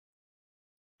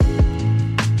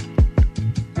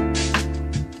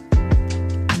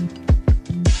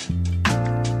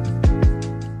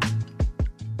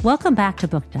Welcome back to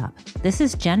Booked Up. This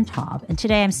is Jen Taub, and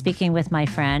today I'm speaking with my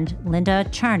friend Linda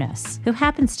Charnes, who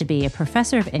happens to be a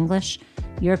professor of English,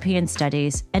 European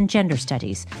Studies, and Gender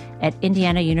Studies at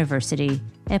Indiana University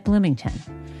at Bloomington.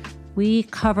 We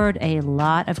covered a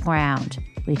lot of ground.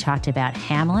 We talked about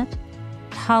Hamlet,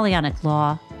 Talionic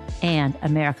Law, and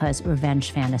America's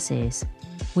revenge fantasies.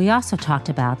 We also talked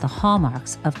about the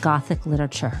hallmarks of Gothic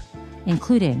literature,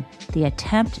 including the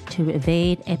attempt to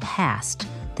evade a past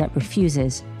that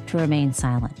refuses to remain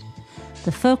silent.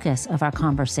 The focus of our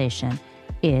conversation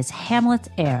is Hamlet's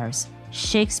Heirs,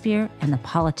 Shakespeare and the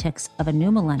Politics of a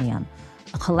New Millennium,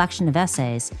 a collection of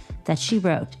essays that she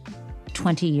wrote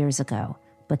 20 years ago,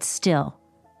 but still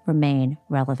remain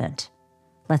relevant.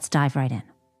 Let's dive right in.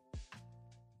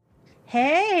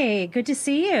 Hey, good to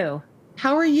see you.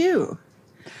 How are you?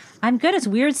 I'm good. It's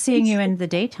weird seeing you in the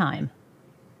daytime.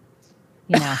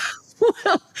 You know.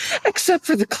 Well, except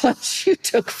for the clothes you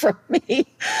took from me.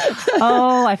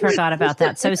 Oh, I forgot about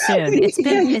that so soon.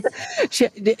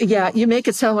 Yeah, you make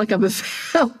it sound like I'm a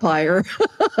vampire.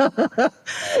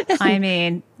 I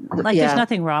mean, there's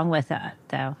nothing wrong with that,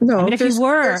 though. No, I mean, if you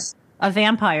were a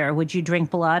vampire, would you drink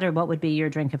blood, or what would be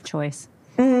your drink of choice?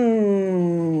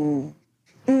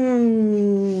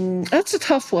 That's a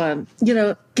tough one. You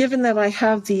know, given that I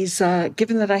have these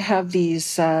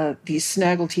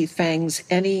snaggleteeth fangs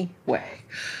anyway,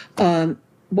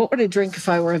 what would I drink if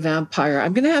I were a vampire?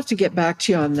 I'm going to have to get back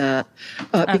to you on that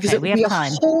because it would be a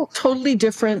whole totally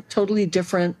different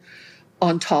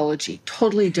ontology,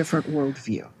 totally different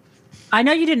worldview. I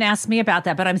know you didn't ask me about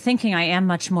that, but I'm thinking I am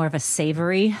much more of a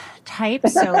savory type.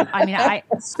 So, I mean, I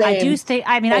do think,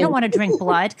 I mean, I don't want to drink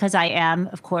blood because I am,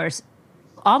 of course,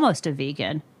 almost a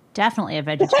vegan, definitely a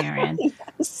vegetarian.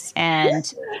 Yes.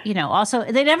 And, you know, also,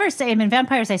 they never say, I mean,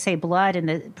 vampires, they say blood, and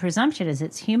the presumption is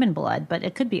it's human blood, but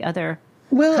it could be other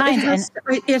kinds.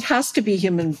 It has to be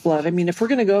human blood. I mean, if we're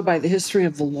going to go by the history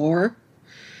of the lore,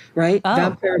 right? Oh.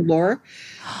 Vampire lore,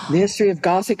 the history of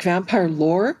Gothic vampire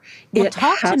lore. Well,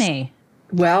 talk to me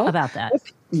about that.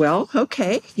 Well,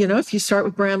 okay. You know, if you start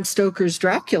with Bram Stoker's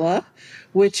Dracula,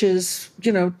 which is,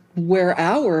 you know, where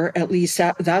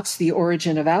that's the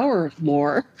origin of our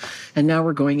lore. And now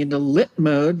we're going into lit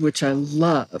mode, which I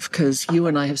love because you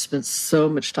and I have spent so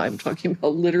much time talking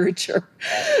about literature,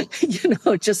 you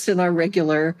know, just in our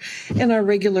regular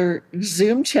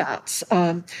Zoom chats.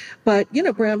 But, you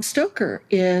know, Bram Stoker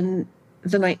in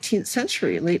the 19th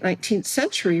century, late 19th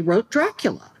century, wrote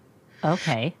Dracula.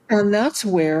 Okay. And that's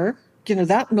where, you know,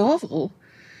 that novel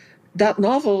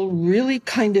really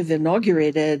kind of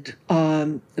inaugurated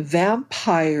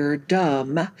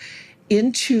vampiredom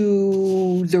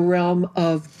into the realm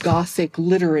of Gothic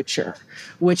literature,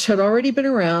 which had already been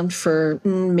around for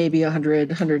maybe 100,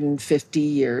 150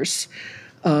 years.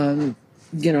 You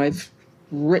know, I've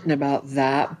written about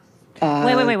that.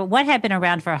 Wait. What had been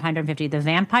around for 150? The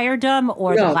vampiredom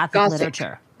or the Gothic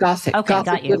literature? Gothic. Okay, Gothic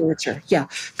got you. Literature. Yeah,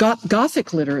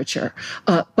 Gothic literature.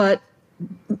 But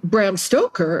Bram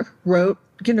Stoker wrote,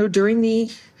 you know, during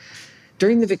the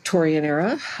Victorian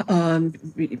era,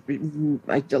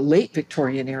 like the late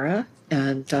Victorian era,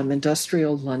 and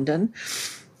industrial London,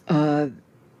 and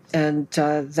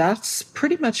that's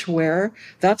pretty much where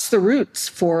that's the roots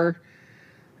for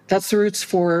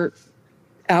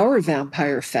our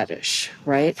vampire fetish,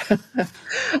 right?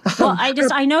 Well,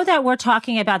 I know that we're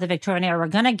talking about the Victorian era. We're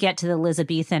going to get to the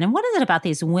Elizabethan. And what is it about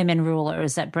these women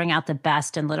rulers that bring out the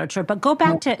best in literature? But go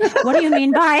back to, what do you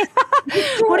mean by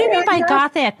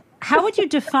Gothic? How would you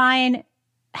define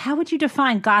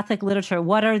Gothic literature?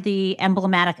 What are the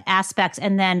emblematic aspects?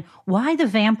 And then why the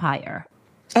vampire?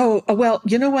 Oh, well,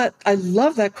 you know what? I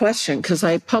love that question because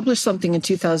I published something in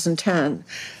 2010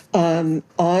 on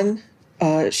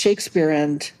Shakespeare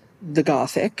and the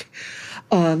Gothic.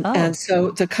 And so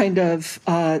the kind of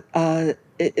the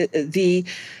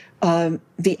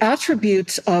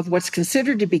attributes of what's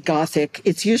considered to be Gothic,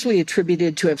 it's usually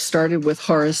attributed to have started with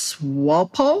Horace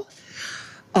Walpole,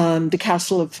 the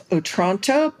Castle of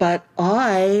Otranto, but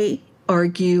I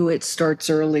argue it starts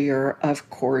earlier, of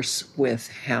course, with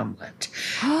Hamlet.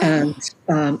 And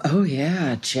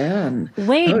Jen.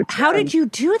 Wait, how did you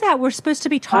do that? We're supposed to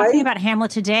be talking about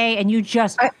Hamlet today, and you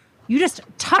just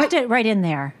tucked it right in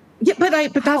there. Yeah, but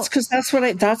that's because that's what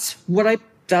I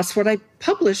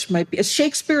published. It's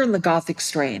Shakespeare in the Gothic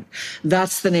Strain.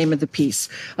 That's the name of the piece.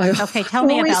 Okay, tell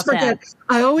me about that.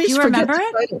 I always do you forget remember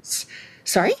the titles.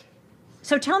 Sorry?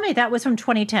 So tell me, that was from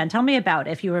 2010. Tell me about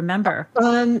it, if you remember.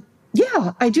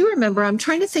 Yeah, I do remember. I'm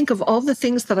trying to think of all the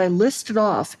things that I listed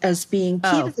off as being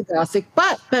key to the Gothic,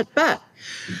 but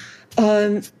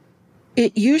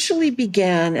It usually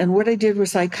began, and what I did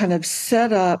was I kind of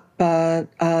set up, what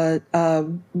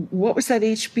was that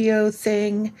HBO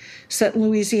thing set in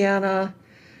Louisiana?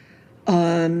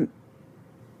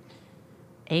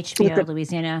 HBO,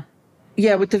 Louisiana.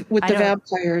 Yeah, with the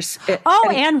vampires.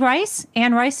 Anne Rice?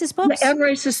 Anne Rice's books? Anne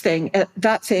Rice's thing,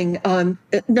 that thing. No,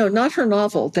 not her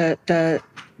novel. True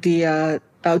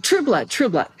Blood.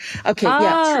 Okay,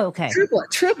 okay. True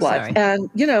Blood. Sorry. And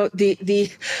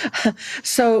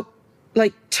so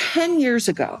like 10 years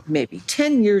ago,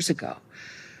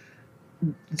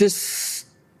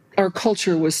 our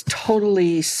culture was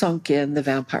totally sunk in the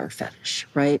vampire fetish,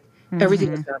 right? Mm-hmm.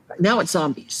 Everything was vampire. Now it's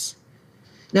zombies.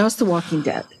 Now it's The Walking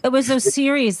Dead. It was those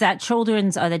series, that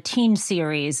children's, the teen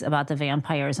series about the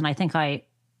vampires. And I think I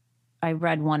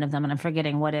read one of them and I'm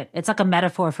forgetting it's like a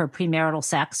metaphor for premarital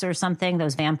sex or something.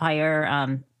 Those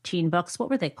vampire teen books. What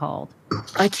were they called?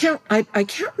 I can't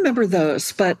remember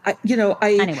those, but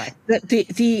anyway,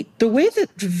 the way that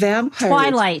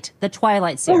vampires, the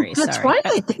Twilight series. Oh,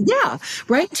 Twilight. Yeah.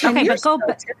 Right. 10 okay, years but go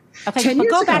ago.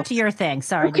 Back to your thing.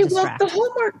 Sorry. Okay. To distract.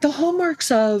 Well, the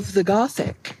hallmarks of the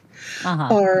Gothic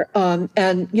are,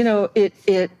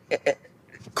 it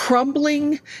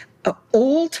crumbling,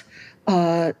 old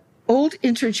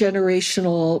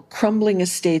intergenerational crumbling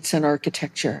estates and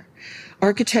architecture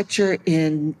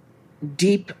in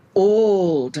deep,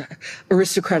 old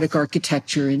aristocratic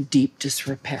architecture in deep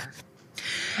disrepair.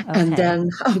 Okay. And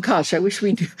then, oh gosh, I wish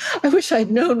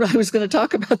I'd known I was going to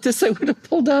talk about this. I would have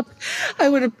pulled up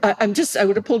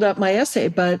my essay,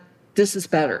 but this is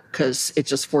better because it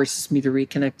just forces me to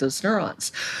reconnect those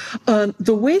neurons.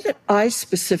 The way that I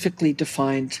specifically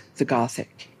defined the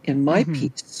Gothic in my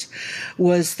piece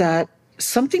was that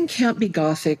something can't be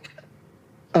Gothic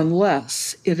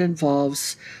unless it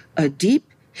involves a deep,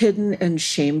 hidden, and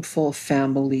shameful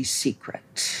family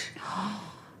secret.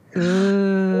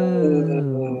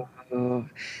 Ooh.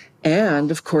 And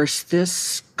of course,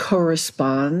 this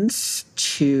corresponds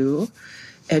to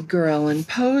Edgar Allan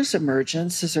Poe's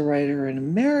emergence as a writer in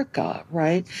America,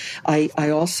 right? I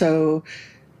also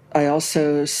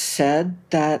said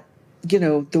that,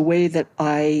 the way that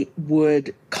I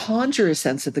would conjure a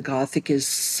sense of the Gothic is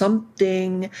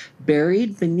something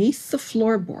buried beneath the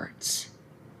floorboards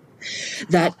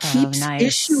that keeps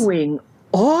issuing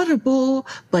audible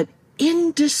but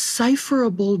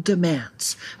indecipherable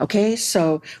demands. Okay,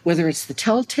 so whether it's the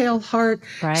telltale heart,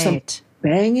 some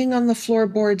banging on the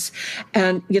floorboards,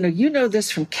 and you know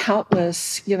this from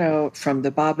countless, from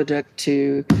the Babadook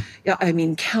to,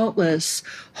 countless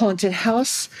haunted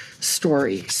house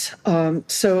stories.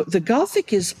 So the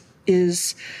Gothic is.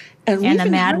 And the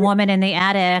mad woman in the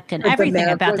attic and everything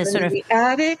about this sort of the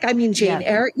attic. Jane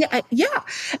Eyre. Yeah.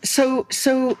 So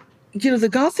the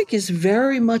Gothic is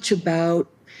very much about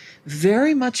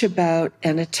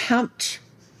an attempt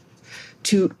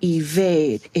to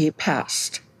evade a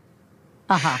past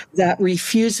that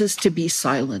refuses to be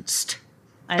silenced.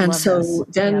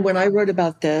 When I wrote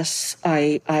about this,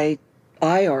 I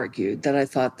argued that I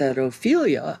thought that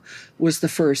Ophelia was the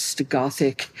first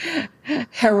Gothic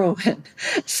heroine.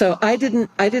 So I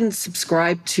didn't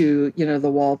subscribe to,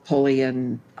 the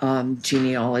Walpolean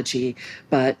genealogy,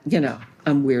 but,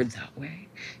 I'm weird that way.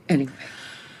 Anyway.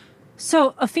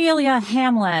 So Ophelia,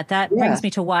 Hamlet, that brings me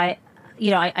to why,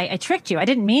 I tricked you. I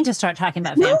didn't mean to start talking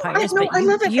about vampires, but I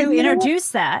love it. You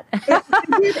introduced that.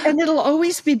 And it'll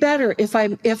always be better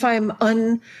if I'm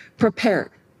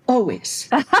unprepared. Always.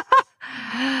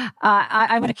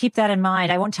 I'm going to keep that in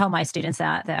mind. I won't tell my students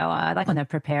that, though. I like when they're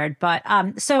prepared. But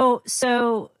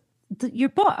your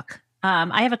book,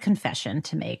 I have a confession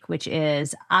to make, which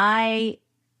is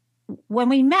when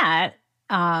we met,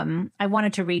 I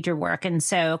wanted to read your work. And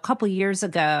so a couple years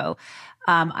ago,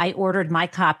 I ordered my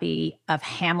copy of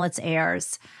Hamlet's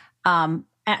Heirs. I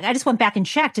just went back and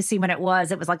checked to see when it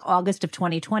was. It was like August of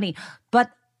 2020.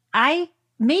 But I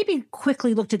maybe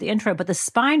quickly looked at the intro, but the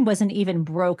spine wasn't even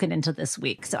broken into this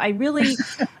week. So I really,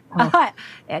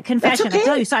 confession, I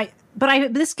tell you. So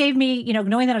this gave me,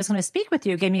 knowing that I was going to speak with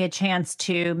you, gave me a chance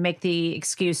to make the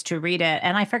excuse to read it.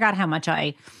 And I forgot how much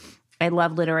I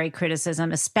love literary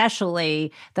criticism,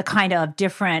 especially the kind of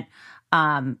different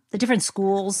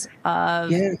schools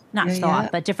of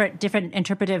but different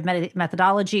interpretive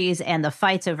methodologies and the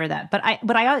fights over that. But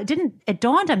it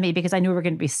dawned on me, because I knew we were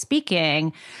going to be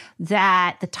speaking,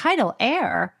 that the title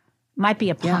heir might be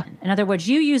a pun. In other words,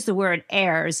 you use the word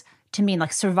heirs to mean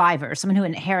like survivor, someone who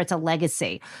inherits a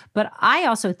legacy. But I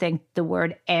also think the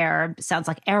word heir sounds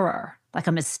like error, like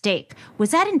a mistake.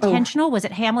 Was that intentional? Was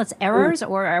it Hamlet's errors,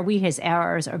 or are we his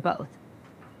errors, or both?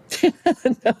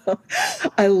 No,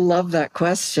 I love that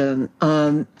question.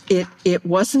 It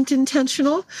wasn't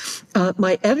intentional.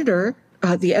 My editor,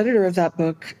 the editor of that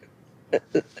book,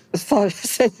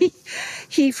 said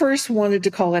he first wanted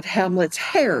to call it Hamlet's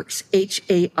Heirs,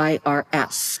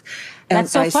 Hairs. And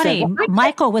That's so I funny. said, well,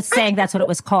 Michael was saying that's what it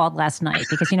was called last night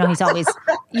because, he's always,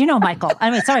 Michael.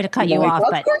 I mean, sorry to cut you off,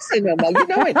 Of but course I know, Mike.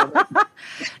 I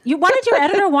know. why did your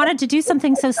editor wanted to do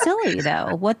something so silly,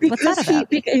 though? What's that about?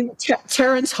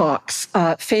 Terence Hawkes,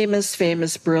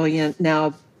 famous, brilliant,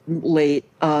 now late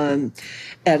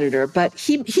editor, but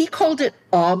he called it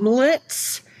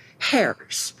Omelets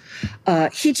Heirs.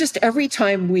 He just, every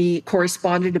time we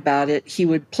corresponded about it, he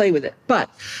would play with it. But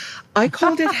I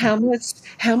called it Hamlet's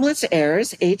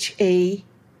Heirs, Heirs,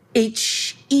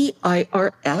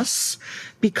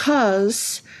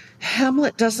 because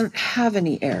Hamlet doesn't have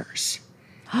any heirs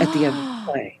at the end of the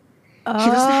play. He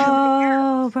doesn't have any heirs.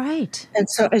 Oh, right. And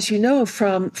so, as you know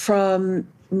from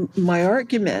my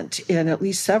argument in at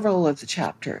least several of the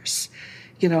chapters,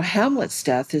 Hamlet's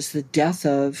death is the death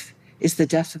of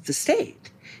the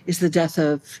state, it's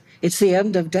the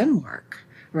end of Denmark,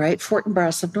 right?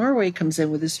 Fortinbras of Norway comes in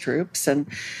with his troops, and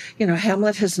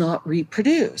Hamlet has not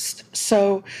reproduced.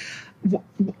 So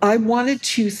I wanted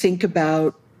to think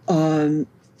about who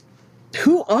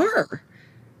are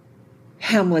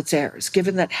Hamlet's heirs,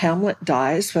 given that Hamlet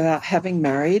dies without having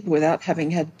married, without having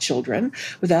had children,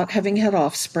 without having had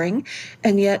offspring,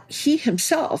 and yet he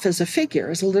himself, as a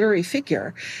literary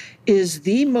figure, is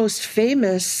the most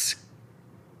famous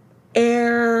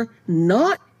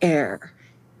not heir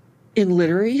in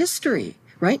literary history,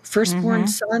 right? Firstborn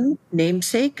son,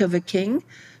 namesake of a king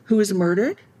who is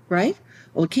murdered, right?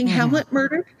 Well, King Hamlet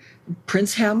murdered.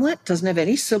 Prince Hamlet doesn't have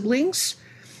any siblings,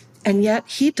 and yet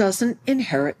he doesn't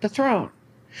inherit the throne.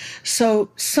 So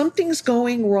something's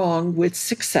going wrong with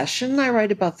succession. I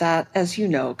write about that, as you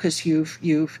know, because you've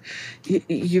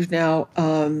now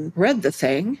read the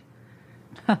thing.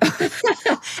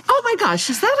 Oh my gosh,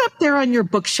 is that up there on your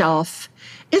bookshelf?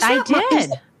 I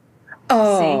did.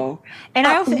 Oh, see? And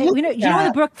I also, when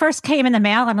the book first came in the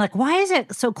mail, I'm like, why is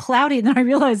it so cloudy? And then I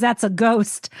realized that's a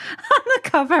ghost on the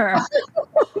cover.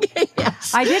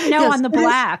 Yes. I didn't know on the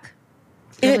black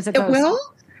it was a ghost. Well,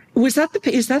 is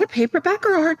that a paperback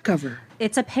or a hardcover?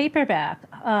 It's a paperback.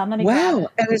 Let me and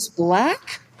it's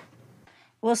black.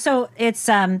 Well, so it's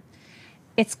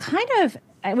kind of.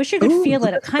 I wish you could feel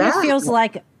it. It kind of feels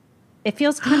like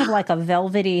kind of like a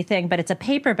velvety thing, but it's a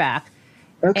paperback.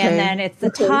 Okay. And then it's the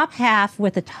top half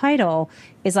with the title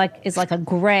is like a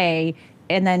gray,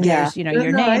 and then there's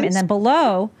your name, and then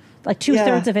below like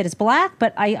 2/3 of it is black.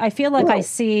 But I feel like I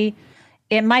see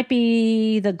it might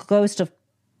be the ghost of.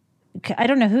 I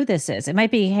don't know who this is. It might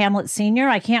be Hamlet Sr.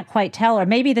 I can't quite tell, or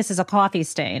maybe this is a coffee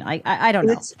stain. I don't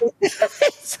know.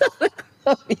 It's not a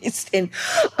coffee stain,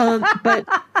 but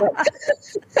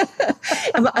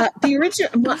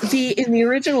in the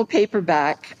original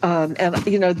paperback, and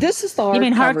this is the hardcover. You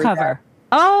mean hardcover?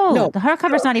 Oh, no, the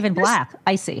hardcover's not even black.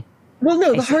 I see. Well,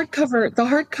 no, the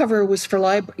hardcover was for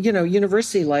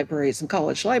university libraries and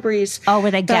college libraries. Oh,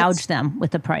 where they gouge them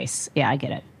with the price. Yeah, I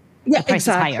get it. Yeah, the price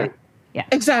exactly. is higher. Yeah,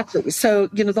 exactly. So,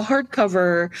 the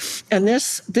hardcover, and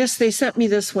this, they sent me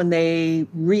this when they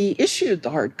reissued the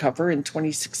hardcover in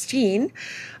 2016,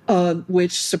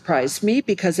 which surprised me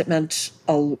because it meant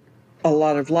a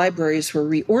lot of libraries were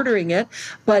reordering it.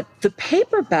 But the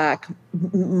paperback,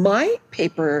 my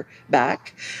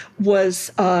paperback,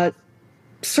 was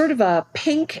sort of a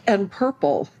pink and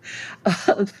purple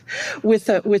with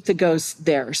the ghost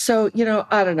there. So,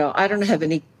 I don't know. I don't have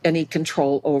any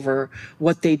control over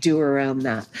what they do around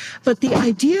that. But the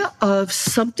idea of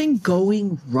something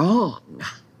going wrong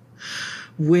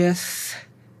with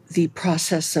the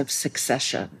process of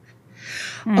succession.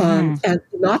 And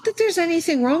not that there's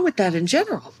anything wrong with that in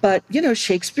general, but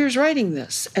Shakespeare's writing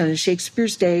this, and in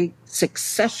Shakespeare's day,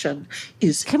 succession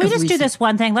is. Can we just do this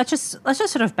one thing? Let's just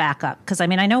sort of back up, because I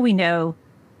know we know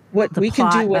what we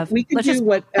can do. Let's just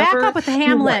back up with the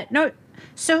Hamlet. No,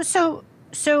 so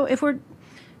if we're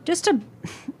just to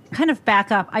kind of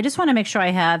back up, I just want to make sure I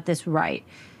have this right.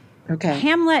 Okay,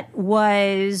 Hamlet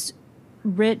was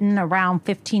written around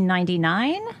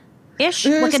 1599. Ish,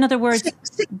 like in other words,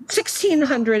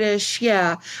 1600-ish,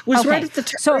 yeah. Was right at the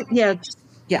turn. So yeah.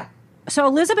 So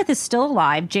Elizabeth is still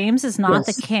alive. James is not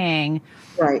the king,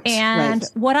 right? And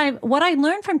what I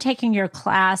learned from taking your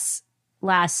class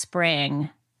last spring,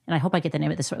 and I hope I get the name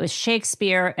of this right, was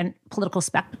Shakespeare and Political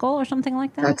Spectacle or something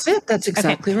like that. That's it. That's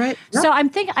exactly right. Yep. So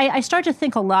I started to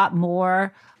think a lot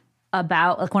more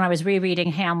about, like, when I was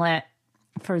rereading Hamlet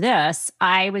for this,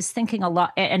 I was thinking a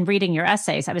lot, and reading your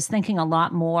essays, I was thinking a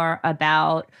lot more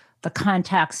about the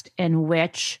context in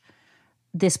which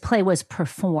this play was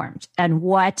performed and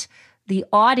what the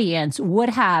audience would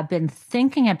have been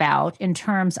thinking about in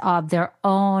terms of their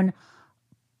own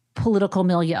political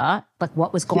milieu, like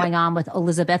what was going on with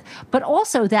Elizabeth, but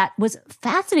also that was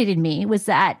fascinated me was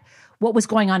that what was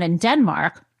going on in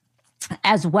Denmark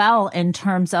as well in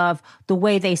terms of the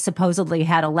way they supposedly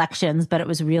had elections, but it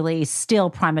was really still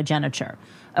primogeniture.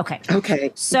 Okay.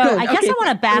 So good. I guess I want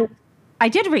to back, I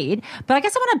did read, but I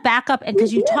guess I want to back up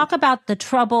because you talk about the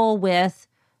trouble with,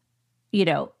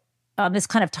 this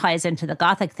kind of ties into the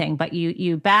Gothic thing, but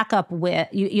you back up with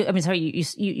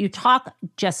you talk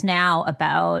just now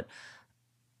about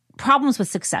problems with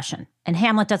succession, and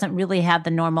Hamlet doesn't really have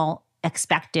the normal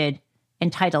expected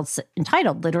entitled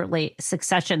literally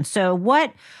succession. So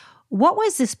what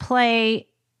was this play?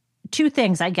 Two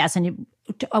things, I guess, and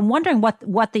I'm wondering what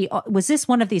was this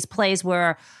one of these plays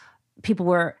where people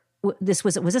were.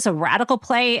 Was this a radical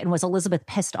play and was Elizabeth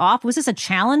pissed off? Was this a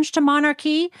challenge to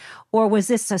monarchy, or was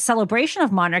this a celebration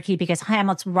of monarchy because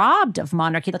Hamlet's robbed of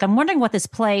monarchy? Like, I'm wondering what this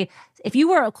play, if you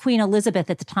were Queen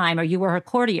Elizabeth at the time or you were her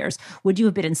courtiers, would you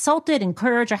have been insulted,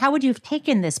 encouraged, or how would you have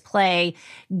taken this play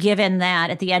given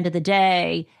that at the end of the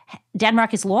day,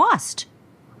 Denmark is lost?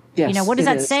 Yes, what is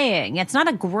that saying? It's not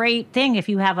a great thing if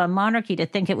you have a monarchy to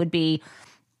think it would be,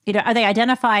 are they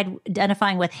identifying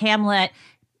with Hamlet,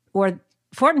 or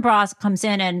Fortinbras comes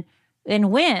in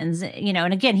and wins,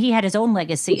 and again, he had his own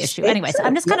legacy issue. Anyways,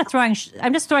 I'm just kind of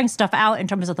throwing stuff out in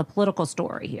terms of the political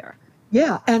story here.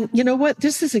 Yeah. And you know what?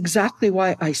 This is exactly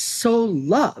why I so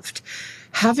loved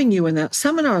having you in that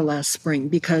seminar last spring,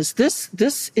 because this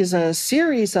is a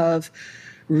series of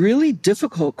really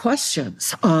difficult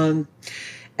questions.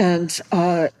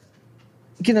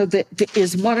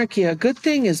 Is monarchy a good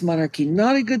thing? Is monarchy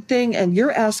not a good thing? And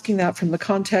you're asking that from the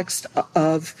context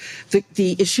of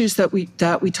the issues that we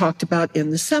talked about in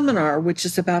the seminar, which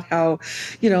is about how,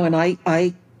 and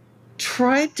I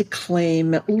tried to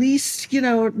claim, at least,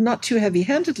 not too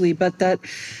heavy-handedly, but that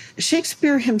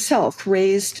Shakespeare himself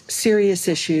raised serious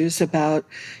issues about,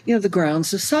 the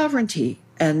grounds of sovereignty.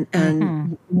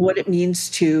 And what it means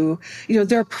to,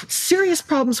 there are serious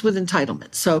problems with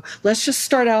entitlement. So let's just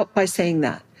start out by saying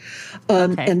that.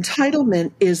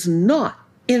 Entitlement is not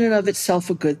in and of itself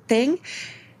a good thing.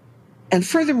 And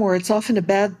furthermore, it's often a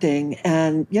bad thing.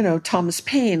 And, Thomas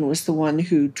Paine was the one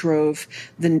who drove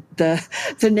the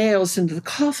nails into the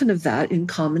coffin of that in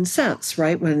Common Sense,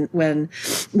 right? When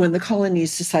the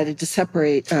colonies decided to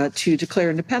separate, to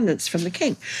declare independence from the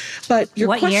king. But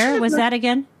what year was that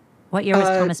again? What year was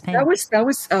Thomas Paine? That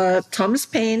was Thomas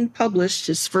Paine published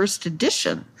his first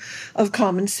edition of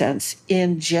Common Sense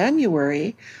in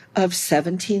January of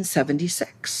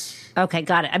 1776. Okay,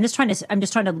 got it. I'm just trying to time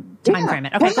frame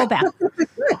it. Okay, go back.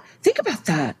 Think about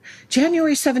that.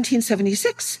 January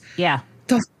 1776. Yeah.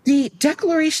 The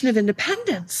Declaration of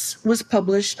Independence was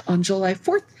published on July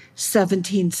 4th,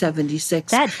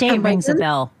 1776. That date rings a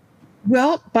bell.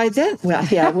 Well, by then,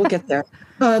 yeah, we'll get there.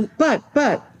 But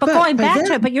going back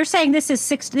to it, but you're saying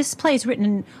this play is written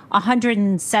in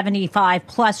 175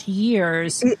 plus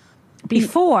years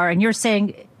before, and you're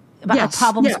saying about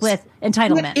problems with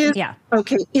entitlement.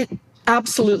 Okay.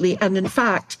 Absolutely. And in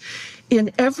fact, in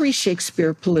every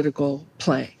Shakespeare political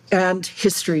play and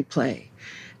history play,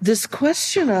 this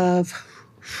question of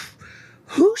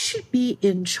who should be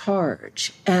in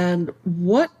charge and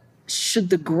what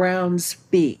should the grounds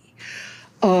be?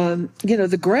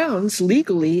 The grounds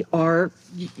legally are,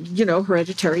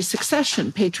 hereditary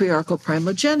succession, patriarchal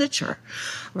primogeniture.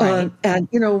 Right. And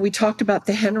we talked about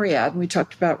the Henriad, and we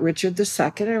talked about Richard II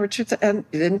and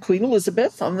then Queen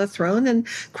Elizabeth on the throne, and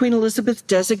Queen Elizabeth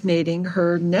designating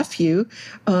her nephew,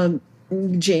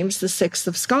 James VI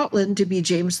of Scotland, to be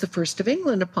James I of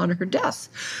England upon her death.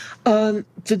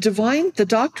 The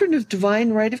doctrine of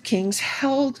divine right of kings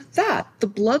held that, the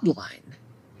bloodline.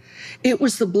 It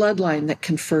was the bloodline that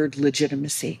conferred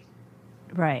legitimacy.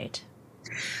 Right.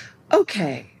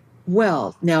 Okay.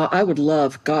 Well, now I would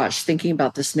love, thinking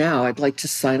about this now, I'd like to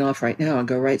sign off right now and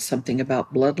go write something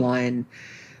about bloodline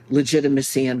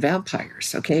legitimacy and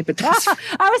vampires. Okay. But that's...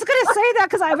 I was going to say that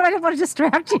but I didn't want to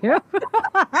distract you.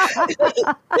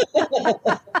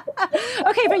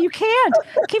 Okay. But you can't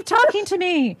keep talking to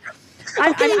me.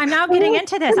 I'm now getting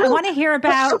into this. I want to hear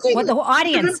about what the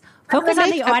audience, focus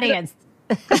on the audience.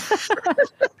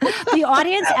 The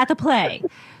audience at the play.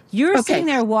 You're sitting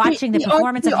there watching the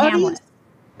performance of Hamlet.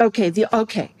 Okay.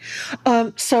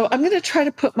 So I'm going to try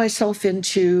to put myself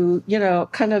into,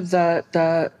 kind of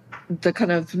the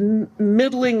kind of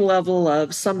middling level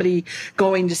of somebody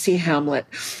going to see Hamlet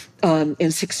in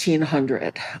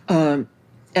 1600.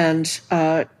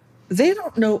 they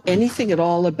don't know anything at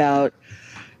all about,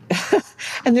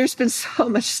 and there's been so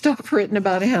much stuff written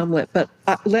about Hamlet, but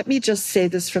let me just say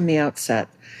this from the outset.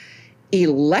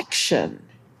 Election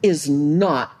is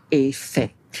not a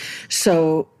thing.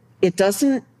 So it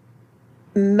doesn't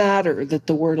matter that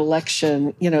the word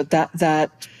election,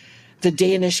 that the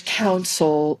Danish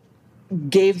council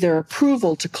gave their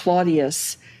approval to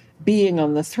Claudius being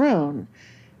on the throne.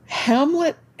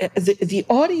 Hamlet, the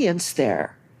audience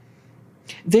there,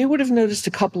 they would have noticed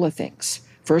a couple of things.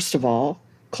 First of all,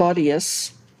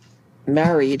 Claudius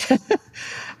married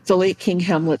the late King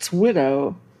Hamlet's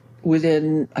widow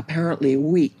within apparently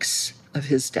weeks of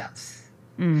his death.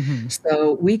 Mm-hmm.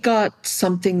 So we got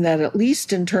something that, at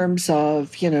least in terms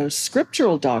of,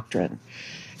 scriptural doctrine,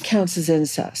 counts as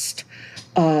incest.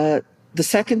 The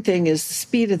second thing is the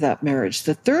speed of that marriage.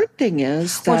 The third thing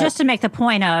is that... Well, just to make the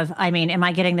point of, am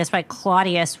I getting this right?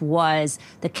 Claudius was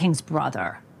the king's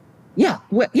brother. Yeah.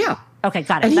 Yeah. Okay,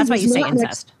 got it. And that's why you say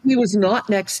incest. He was not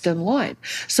next in line.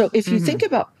 So if you think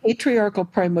about patriarchal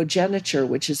primogeniture,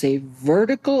 which is a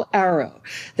vertical arrow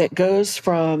that goes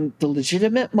from the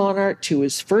legitimate monarch to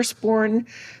his firstborn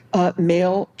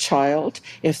male child.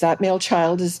 If that male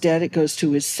child is dead, it goes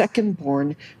to his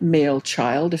second-born male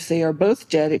child. If they are both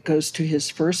dead, it goes to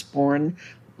his firstborn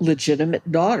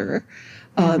legitimate daughter.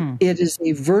 It is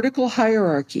a vertical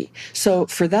hierarchy. So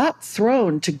for that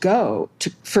throne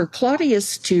for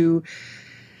Claudius to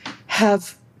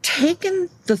have taken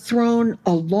the throne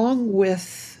along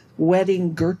with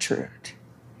wedding Gertrude.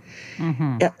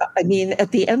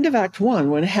 At the end of Act 1,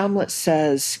 when Hamlet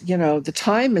says, the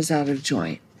time is out of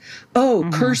joint. Oh,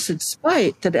 cursed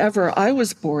spite that ever I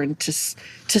was born to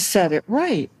set it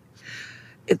right.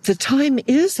 The time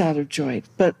is out of joint,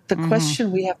 but the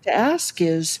question we have to ask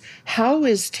is, how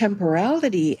is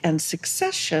temporality and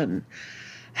succession,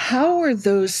 how are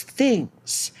those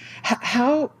things?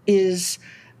 How is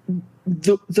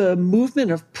the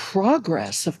movement of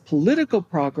progress, of political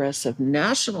progress, of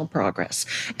national progress,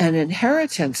 and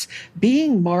inheritance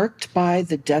being marked by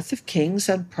the death of kings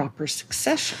and proper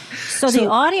succession? So the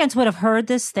audience would have heard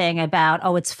this thing about,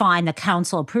 it's fine, the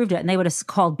council approved it, and they would have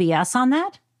called BS on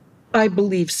that? I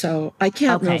believe so. I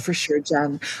can't know for sure,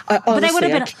 Jen. But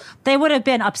they would have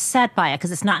been upset by it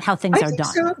because it's not how things are done,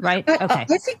 so. Right? Okay.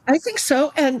 I think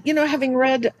so. And having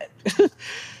read,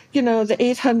 the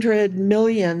 800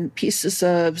 million pieces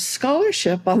of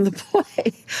scholarship on the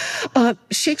play,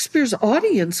 Shakespeare's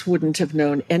audience wouldn't have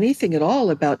known anything at all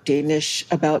about Danish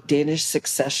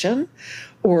succession.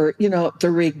 Or, the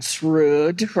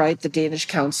Rigsråd, right, the Danish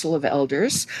Council of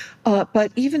Elders.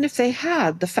 But even if they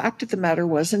had, the fact of the matter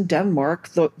was, in Denmark,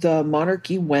 the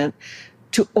monarchy went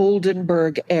to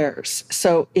Oldenburg heirs.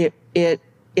 So it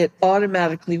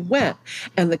automatically went.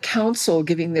 And the council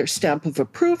giving their stamp of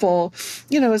approval,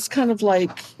 it's kind of like,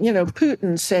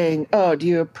 Putin saying, oh, do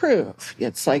you approve?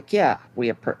 It's like, yeah, we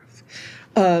approve.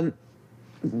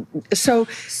 So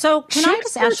can I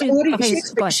just ask you? Okay,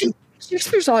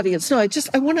 Shakespeare's audience. No, I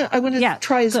want to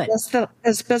try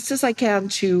as best as I can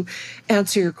to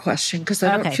answer your question, because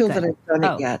I don't feel that I've done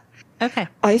it yet. Okay.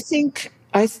 I think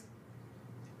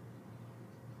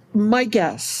my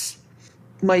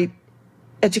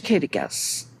educated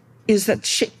guess, is that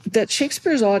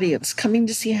Shakespeare's audience coming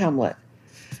to see Hamlet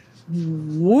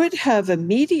would have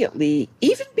immediately,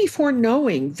 even before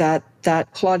knowing that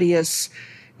Claudius,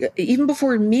 even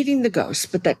before meeting the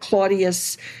ghost, but that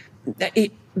Claudius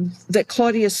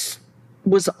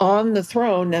was on the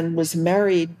throne and was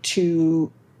married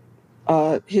to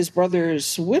his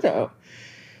brother's widow,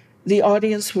 the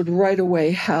audience would right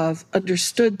away have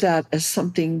understood that as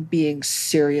something being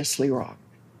seriously wrong.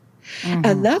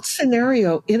 And that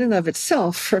scenario in and of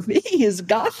itself, for me, is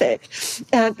Gothic.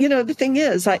 And, the thing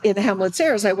is, in Hamlet's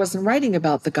Heirs, I wasn't writing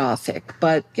about the Gothic,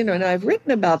 but, and I've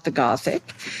written about the Gothic,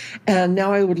 and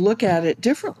now I would look at it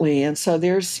differently. And so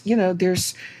there's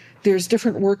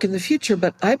different work in the future,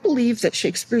 but I believe that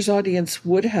Shakespeare's audience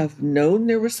would have known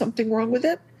there was something wrong with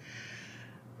it.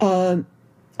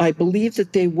 I believe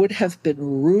that they would have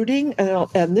been rooting,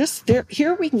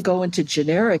 here we can go into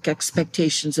generic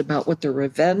expectations about what the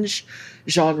revenge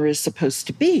genre is supposed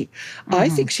to be. I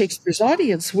think Shakespeare's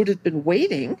audience would have been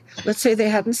waiting. Let's say they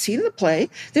hadn't seen the play.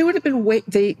 They would have been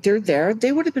they're there.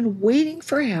 They would have been waiting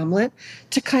for Hamlet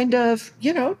to kind of,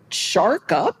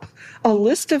 shark up a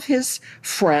list of his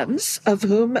friends, of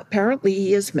whom apparently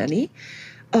he has many,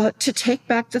 to take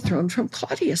back the throne from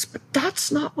Claudius. But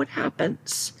that's not what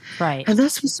happens. Right. And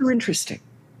that's what's so interesting.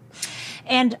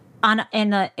 And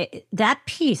that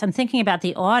piece, I'm thinking about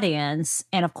the audience.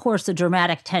 And of course, the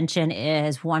dramatic tension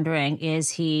is wondering,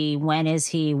 is he, when is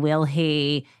he, will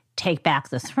he, take back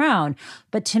the throne.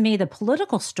 But to me, the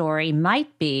political story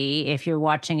might be, if you're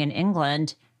watching in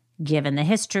England, given the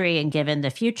history and given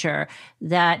the future,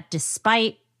 that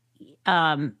despite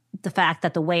the fact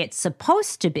that the way it's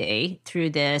supposed to be through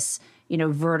this,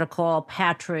 vertical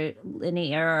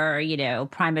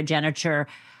patrilinear, primogeniture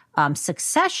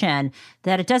succession,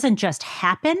 that it doesn't just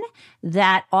happen,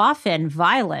 that often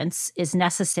violence is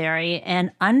necessary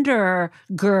and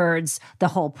undergirds the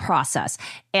whole process.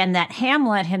 And that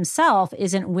Hamlet himself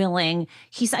isn't willing,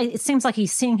 it seems like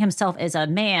he's seeing himself as a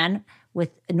man with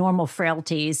normal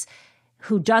frailties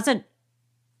who doesn't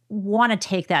want to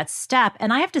take that step.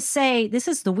 And I have to say, this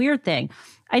is the weird thing.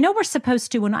 I know we're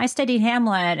supposed to, when I studied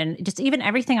Hamlet and just even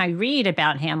everything I read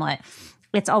about Hamlet,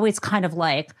 it's always kind of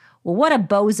like, well, what a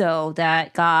bozo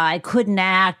that guy, couldn't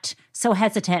act, so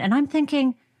hesitant. And I'm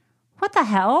thinking, what the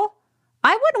hell?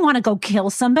 I wouldn't want to go kill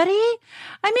somebody.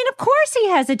 I mean, of course he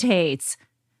hesitates.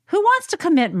 Who wants to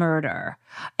commit murder?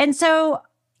 And so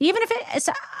even if it's,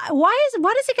 why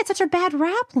does he get such a bad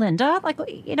rap, Linda? Like,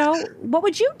 what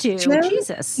would you do? Jen,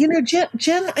 Jesus.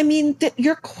 Jen, I mean,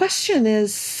 your question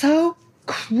is so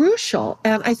crucial.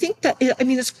 And I think that,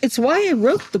 it's why I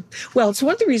wrote it's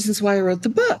one of the reasons why I wrote the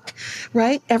book,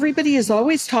 right? Everybody is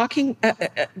always talking,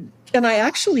 and I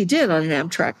actually did on an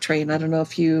Amtrak train. I don't know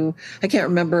I can't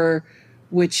remember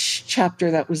which chapter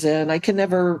that was in. I can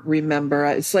never remember.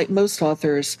 It's like most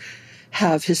authors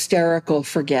have hysterical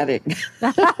forgetting.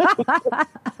 What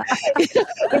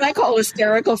I call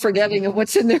hysterical forgetting of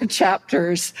what's in their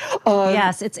chapters.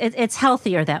 Yes, it's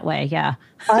healthier that way. Yeah,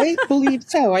 I believe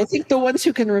so. I think the ones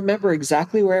who can remember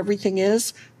exactly where everything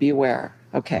is, beware.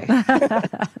 Okay. But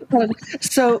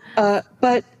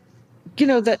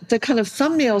the kind of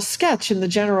thumbnail sketch in the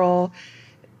general,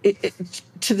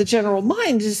 to the general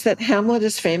mind, is that Hamlet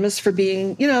is famous for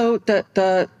being,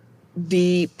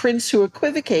 the prince who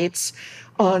equivocates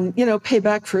on,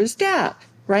 payback for his dad,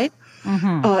 right?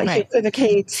 Mm-hmm, He right.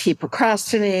 equivocates, he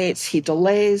procrastinates, he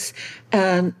delays.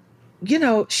 And,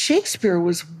 Shakespeare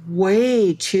was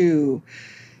way too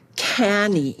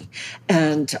canny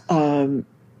and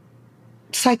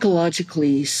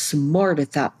psychologically smart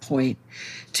at that point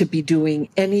to be doing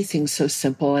anything so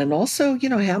simple. And also,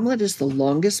 Hamlet is the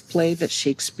longest play that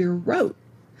Shakespeare wrote.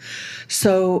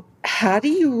 So how do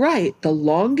you write the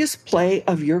longest play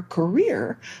of your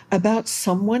career about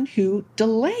someone who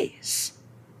delays?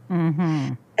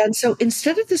 Mm-hmm. And so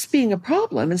instead of this being a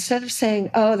problem, instead of saying,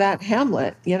 oh, that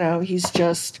Hamlet, he's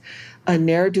just a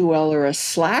ne'er-do-well or a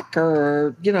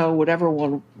slacker or,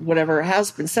 whatever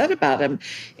has been said about him,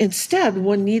 instead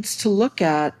one needs to look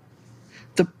at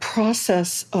the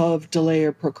process of delay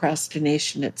or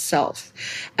procrastination itself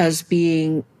as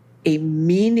being a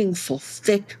meaningful,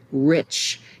 thick,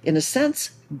 rich, in a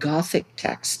sense, Gothic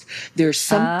text. There's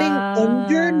something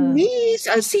underneath.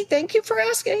 See, thank you for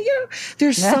asking.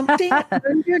 There's something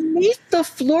underneath the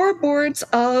floorboards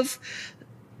of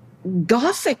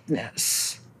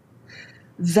Gothicness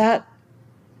that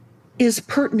is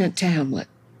pertinent to Hamlet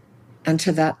and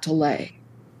to that delay.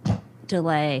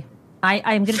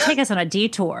 I'm going to take us on a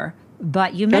detour,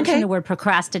 but you mentioned the word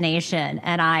procrastination,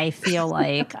 and I feel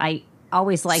like I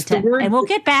always like to, and we'll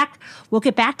get back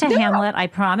to Hamlet, I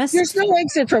promise. There's no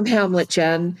exit from Hamlet,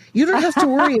 Jen. You don't have to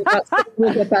worry about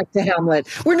we'll get back to Hamlet.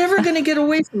 We're never going to get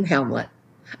away from Hamlet.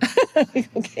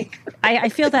 Okay. I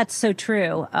feel that's so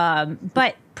true.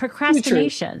 But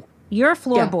procrastination, your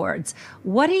floorboards,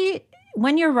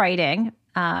 when you're writing,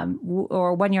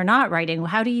 or when you're not writing,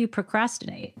 how do you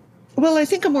procrastinate? Well, I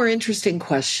think a more interesting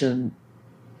question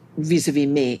vis-a-vis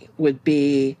me would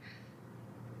be,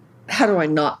 how do I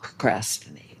not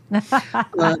procrastinate?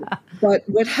 But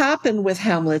what happened with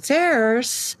Hamlet's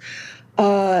Heirs,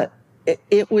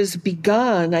 it was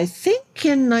begun, I think,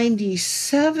 in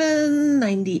 97,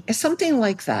 90, something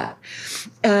like that.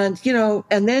 And,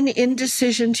 and then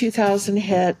Indecision 2000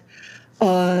 hit,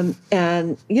 and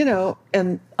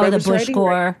the Bush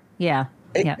Gore. Yeah.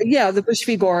 Yeah, the Bush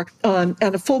v. Gore, and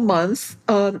a full month.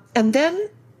 And then,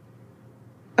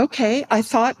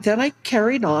 I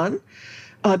carried on.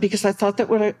 Because I thought that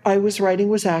what I was writing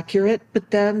was accurate, but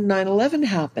then 9/11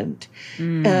 happened.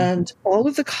 And all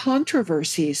of the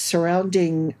controversies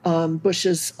surrounding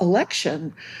Bush's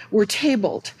election were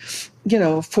tabled,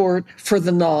 for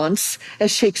the nonce,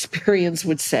 as Shakespeareans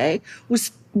would say,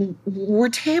 were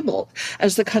tabled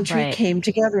as the country came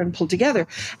together and pulled together.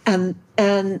 And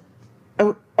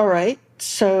all right,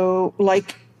 so I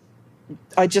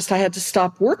had to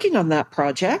stop working on that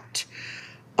project.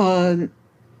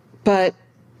 But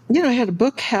I had a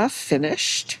book half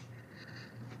finished.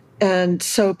 And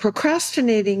so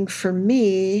procrastinating for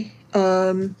me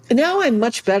Now I'm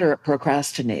much better at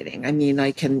procrastinating. I mean,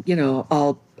 I can,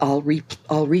 I'll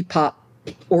repot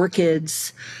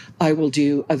orchids. I will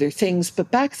do other things.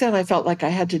 But back then I felt like I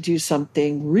had to do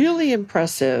something really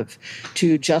impressive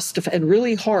to justify, and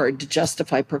really hard to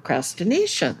justify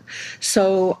procrastination.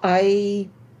 So I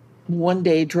one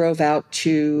day drove out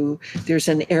to, there's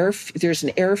an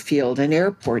airfield, an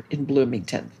airport in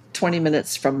Bloomington, 20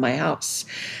 minutes from my house.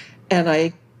 And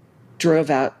I drove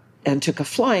out and took a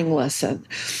flying lesson.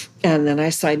 And then I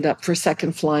signed up for a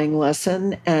second flying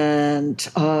lesson. And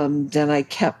then I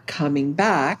kept coming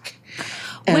back.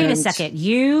 Wait a second.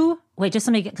 Wait, just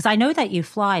let me, because I know that you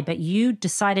fly, but you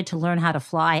decided to learn how to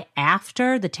fly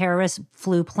after the terrorists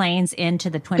flew planes into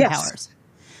the Twin Towers.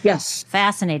 Yes.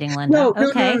 Fascinating, Linda.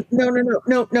 Okay.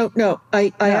 No.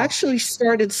 I actually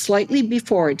started slightly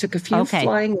before. I took a few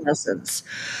flying lessons.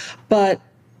 But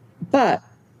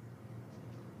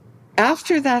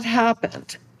after that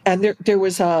happened, and there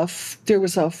was a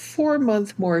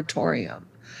 4-month moratorium,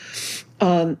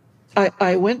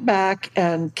 I went back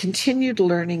and continued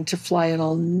learning to fly, and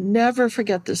I'll never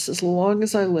forget this as long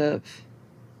as I live.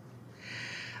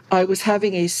 I was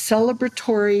having a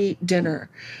celebratory dinner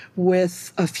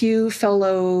with a few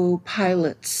fellow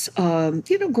pilots,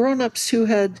 grown-ups who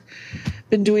had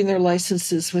been doing their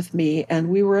licenses with me. And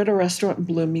we were at a restaurant in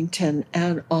Bloomington,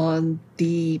 and on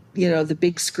the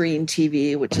big screen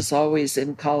TV, which is always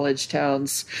in college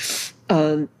towns,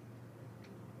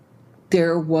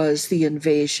 there was the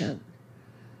invasion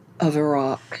of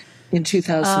Iraq in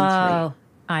 2003. Oh,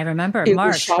 I remember.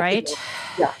 March, right?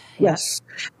 Yeah. Yes.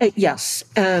 Yes.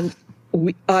 And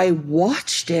I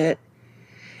watched it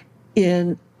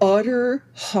in utter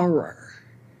horror.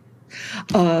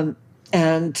 And,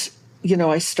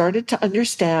 I started to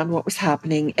understand what was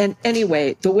happening. And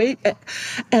anyway,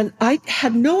 and I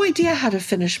had no idea how to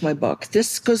finish my book.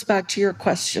 This goes back to your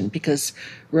question, because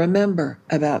remember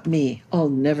about me, I'll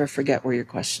never forget where your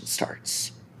question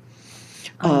starts.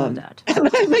 That.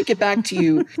 I might get back to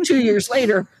you 2 years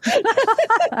later.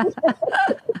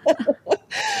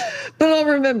 But I'll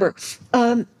remember.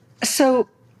 So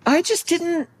I just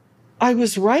didn't, I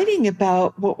was writing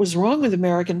about what was wrong with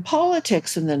American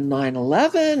politics, and then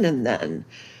 9/11, and then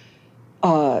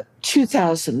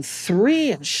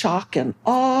 2003, and shock and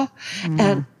awe.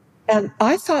 And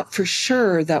I thought for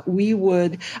sure that we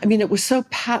would, it was so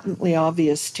patently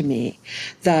obvious to me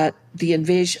that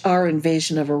our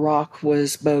invasion of Iraq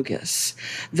was bogus,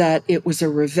 that it was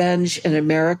an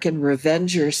American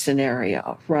revenger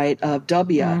scenario, right, of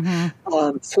W,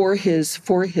 for his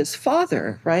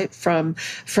father, right, from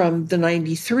the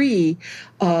 93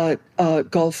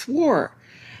 Gulf War.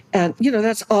 And,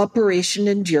 that's Operation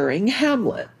Enduring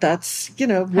Hamlet. That's,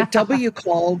 what W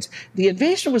called the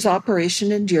invasion was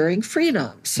Operation Enduring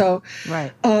Freedom. So,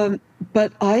 right.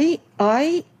 But I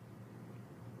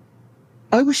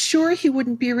was sure he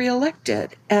wouldn't be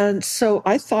reelected. And so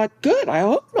I thought, good, I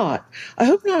hope not.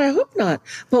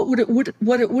 But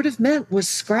what it would have meant was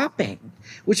scrapping,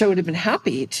 which I would have been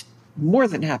more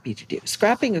than happy to do,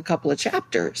 scrapping a couple of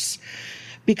chapters.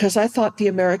 Because I thought the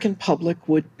American public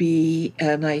would be,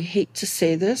 and I hate to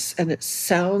say this, and it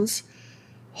sounds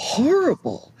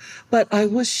horrible, but I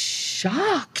was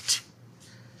shocked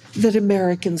that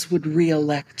Americans would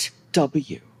reelect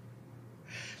W.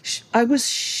 I was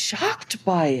shocked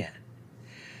by it.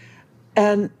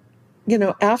 And,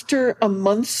 after a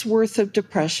month's worth of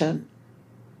depression,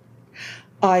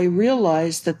 I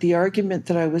realized that the argument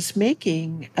that I was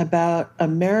making about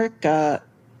American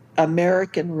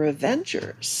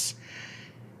revengers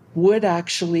would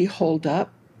actually hold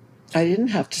up. I didn't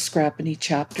have to scrap any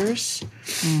chapters.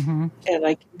 And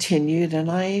I continued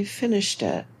and I finished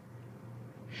it.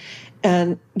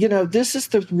 And, this is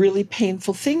the really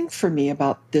painful thing for me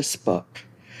about this book.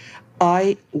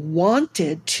 I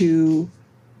wanted to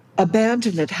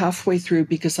abandon it halfway through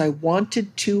because I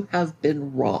wanted to have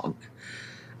been wrong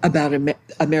about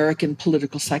American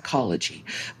political psychology,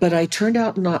 but I turned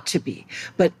out not to be.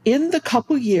 But in the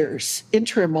couple years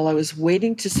interim, while I was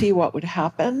waiting to see what would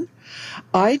happen,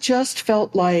 I just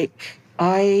felt like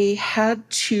I had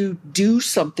to do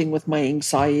something with my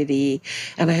anxiety,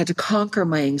 and I had to conquer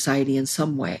my anxiety in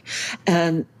some way.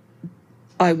 And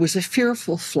I was a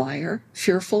fearful flyer,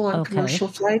 fearful on commercial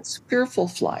flights, fearful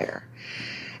flyer.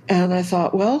 And I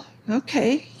thought, well,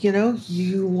 okay,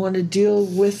 you want to deal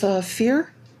with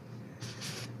fear?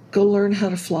 Go learn how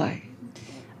to fly.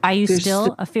 Are you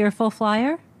still a fearful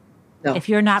flyer? No. If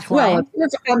you're not flying? Well,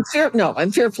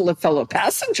 I'm fearful of fellow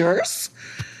passengers.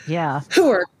 Yeah. Who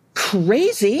are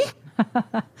crazy.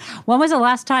 When was the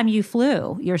last time you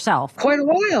flew yourself? Quite a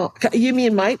while. You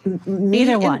mean me?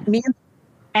 Either one. Me?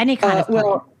 Any kind of plane.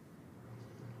 Well,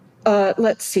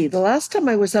 let's see. The last time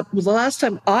I was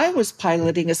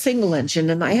piloting a single engine,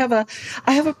 and I have a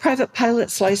private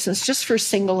pilot's license just for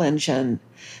single engine.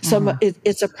 So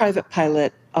it's a private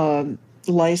pilot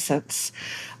license.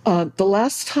 The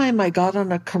last time I got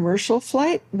on a commercial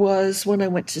flight was when I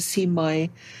went to see my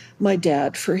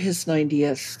dad for his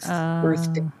 90th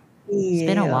birthday. It's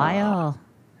been a while.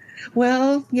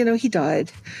 Well, he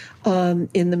died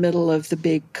in the middle of the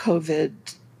big COVID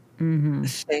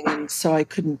thing, and so I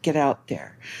couldn't get out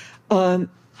there. But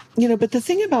the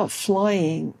thing about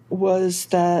flying was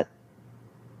that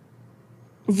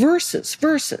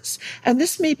versus, and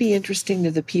this may be interesting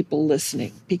to the people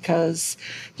listening because,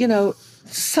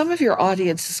 some of your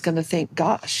audience is going to think,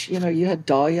 gosh, you had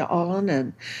Dahlia on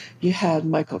and you had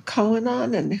Michael Cohen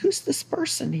on, and who's this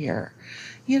person here?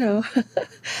 Who's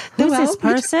this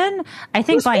person? I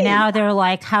think by now they're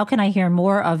like, how can I hear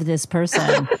more of this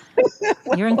person?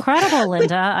 You're incredible,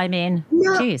 Linda. I mean,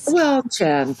 geez. Well,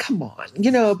 Jen, come on.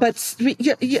 But we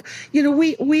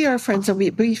are friends,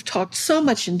 and we've talked so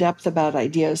much in depth about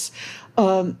ideas.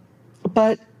 But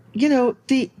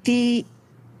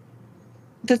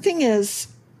the thing is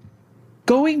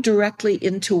going directly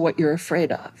into what you're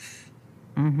afraid of.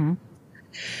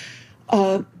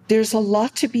 There's a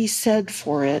lot to be said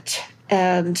for it.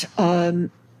 And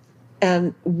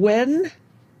when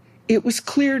it was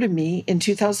clear to me in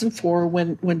 2004,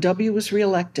 when W was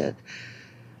reelected,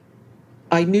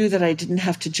 I knew that I didn't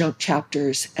have to jump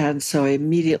chapters. And so I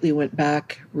immediately went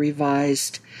back,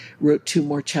 revised, wrote 2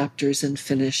 more chapters, and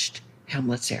finished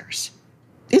Hamlet's Heirs.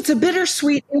 It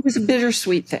was a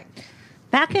bittersweet thing.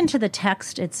 Back into the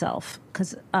text itself,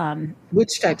 because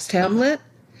which text? Hamlet?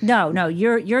 No,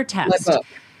 your text. My book.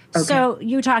 Okay. So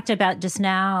you talked about just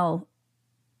now,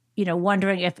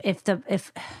 wondering if the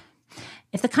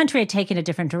country had taken a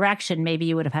different direction, maybe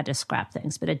you would have had to scrap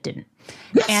things, but it didn't.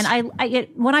 Yes. And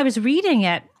when I was reading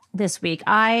it this week,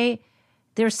 there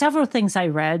are several things I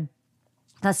read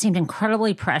that seemed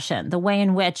incredibly prescient, the way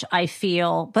in which I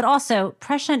feel, but also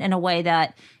prescient in a way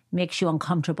that makes you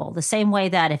uncomfortable. The same way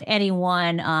that if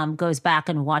anyone goes back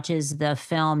and watches the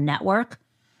film Network,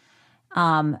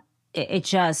 it's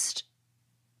just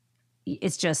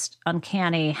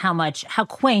uncanny how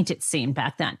quaint it seemed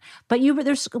back then. But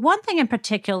there's one thing in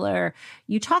particular,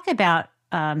 you talk about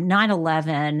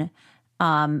 9/11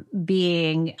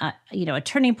 being, a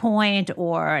turning point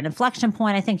or an inflection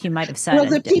point. I think you might have said. Well,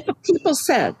 the people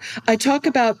said. I talk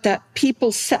about that.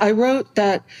 People said. I wrote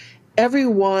that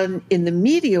everyone in the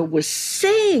media was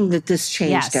saying that this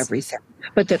changed everything,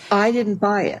 but that I didn't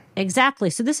buy it. Exactly.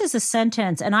 So this is a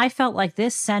sentence, and I felt like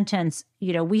this sentence.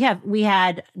 We had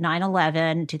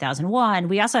 9/11, 2001.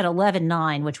 We also had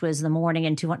 11/9, which was the morning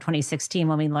in 2016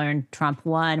 when we learned Trump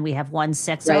won. We have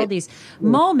 1/6. All these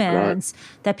moments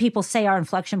that people say are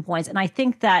inflection points, and I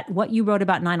think that what you wrote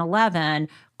about 9/11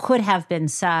 could have been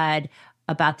said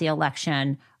about the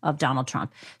election of Donald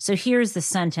Trump. So here's the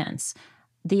sentence.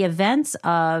 The events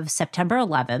of September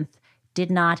 11th did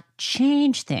not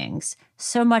change things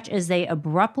so much as they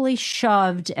abruptly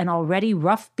shoved an already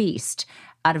rough beast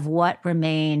out of what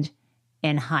remained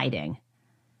in hiding.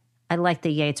 I like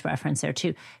the Yeats reference there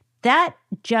too. That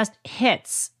just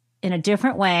hits in a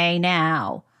different way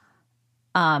now.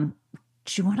 Do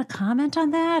you want to comment on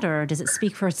that, or does it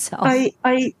speak for itself? I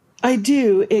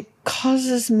do. It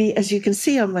causes me, as you can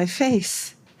see on my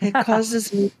face, it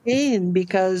causes me pain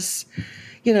because,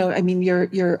 I mean,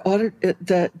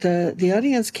 the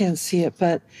audience can't see it,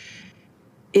 but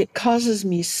it causes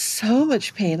me so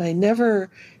much pain. I never,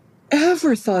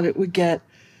 ever thought it would get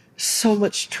so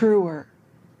much truer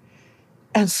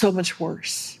and so much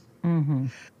worse. Mm-hmm.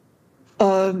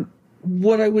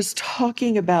 What I was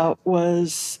talking about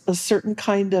was a certain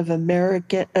kind of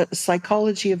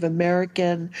psychology of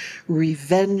American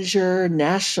revenger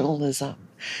nationalism.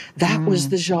 That was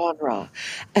the genre.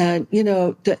 And,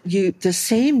 the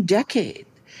same decade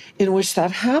in which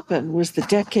that happened was the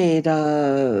decade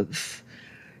of,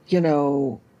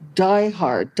 Die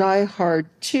Hard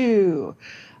 2,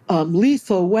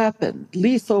 Lethal Weapon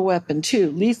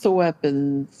 2, Lethal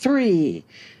Weapon 3,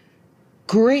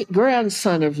 great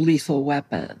grandson of Lethal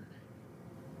Weapon.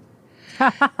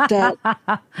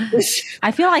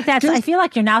 I feel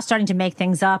like you're now starting to make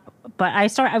things up, but I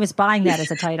was buying that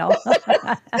as a title.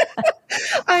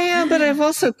 I am, but I've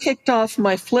also kicked off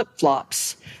my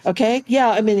flip-flops. Okay? Yeah,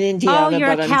 I'm in Indiana. Oh,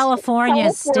 you're in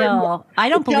California still. I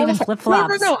don't believe in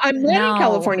flip-flops. No, I'm not in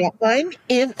California. I'm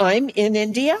in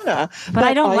Indiana. But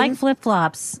I don't like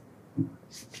flip-flops.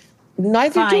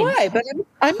 Neither do I, but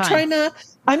I'm trying to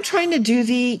I'm trying to do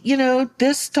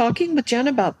this talking with Jen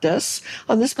about this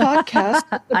on this podcast.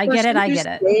 I get it. I get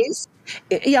it. Stays,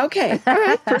 yeah. Okay. All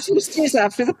right. Person who stays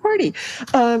after the party.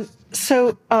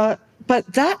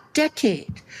 But that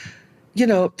decade,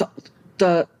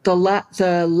 the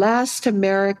last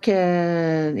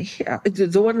American,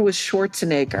 the one with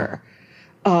Schwarzenegger,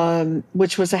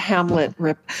 which was a Hamlet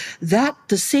rip.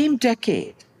 The same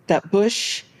decade that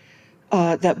Bush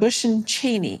and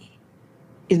Cheney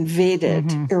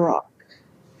invaded Iraq,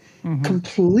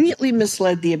 completely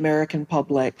misled the American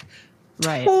public,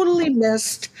 right. Totally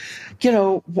missed,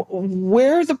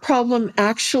 where the problem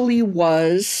actually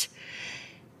was.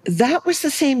 That was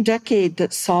the same decade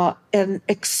that saw an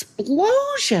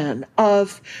explosion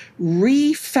of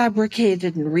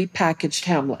refabricated and repackaged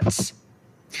Hamlets.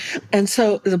 And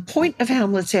so the point of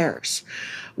Hamlet's Heirs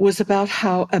was about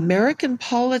how American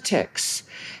politics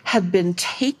had been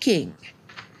taking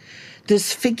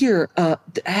this figure,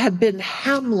 had been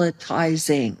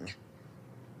Hamletizing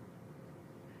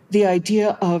the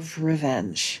idea of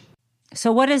revenge. So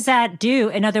what does that do?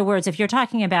 In other words, if you're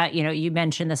talking about, you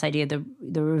mentioned this idea of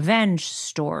the revenge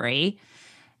story,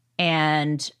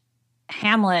 and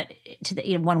Hamlet,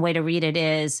 one way to read it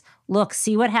is, look,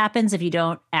 see what happens if you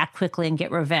don't act quickly and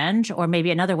get revenge. Or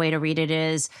maybe another way to read it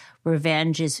is,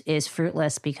 revenge is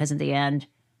fruitless because in the end,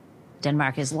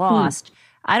 Denmark is lost.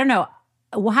 I don't know.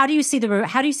 Well, how do you see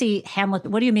Hamlet?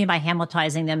 What do you mean by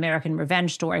Hamletizing the American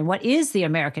revenge story? And what is the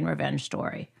American revenge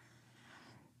story?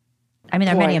 I mean,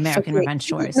 there are many American revenge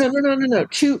stories. No.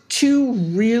 Two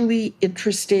really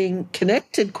interesting,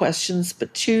 connected questions,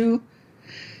 but two.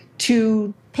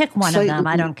 Pick one of them.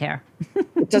 I don't care.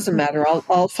 It doesn't matter.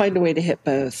 I'll find a way to hit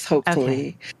both,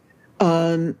 hopefully.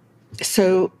 Okay.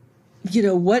 So,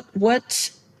 what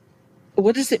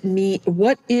does it mean?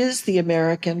 What is the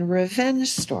American revenge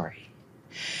story?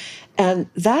 And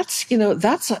that's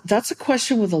a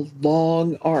question with a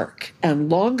long arc, and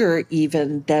longer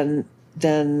even than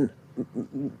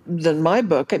my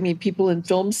book. I mean, people in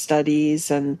film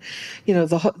studies and,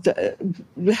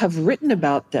 have written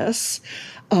about this.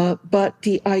 But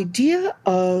the idea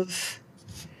of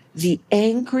the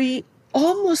angry,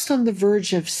 almost on the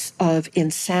verge of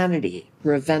insanity,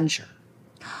 revenger.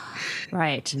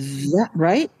 Right.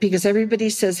 Right? Because everybody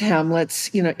says Hamlet's,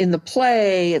 in the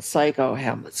play, it's like, oh,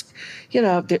 Hamlet's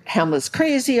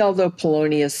crazy, although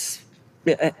Polonius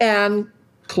and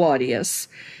Claudius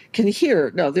can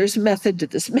hear, no, there's method to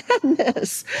this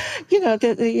madness.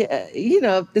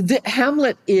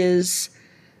 Hamlet is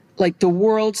like the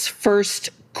world's first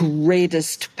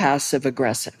greatest passive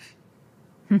aggressive,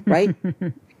 right?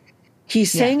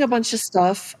 He's saying a bunch of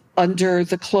stuff under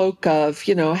the cloak of,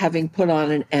 having put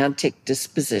on an antic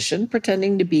disposition,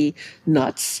 pretending to be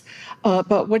nuts.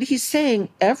 But what he's saying,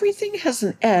 everything has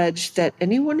an edge that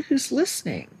anyone who's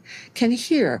listening can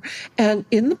hear. And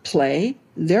in the play,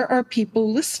 there are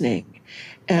people listening,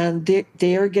 and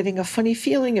they are getting a funny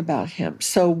feeling about him.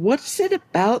 So what is it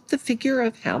about the figure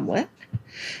of Hamlet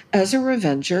as a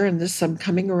revenger, and this, I'm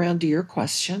coming around to your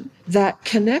question, that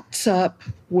connects up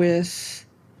with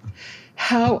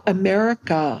how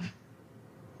America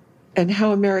and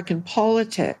how American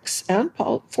politics and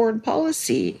foreign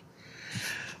policy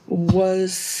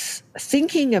was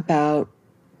thinking about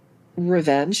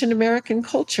revenge in American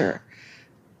culture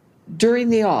during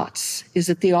the aughts? Is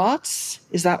it the aughts?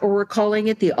 Is that what we're calling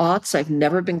it? The aughts? I've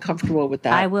never been comfortable with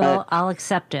that. I will. I'll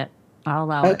accept it. I'll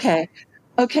allow it.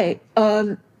 Okay.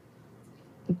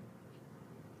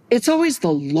 It's always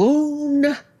the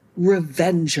lone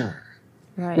revenger,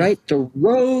 right? The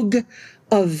rogue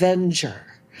avenger,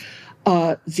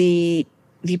 the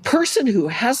person who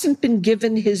hasn't been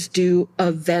given his due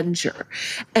avenger.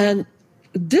 And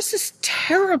this is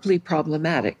terribly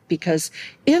problematic because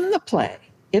in the play,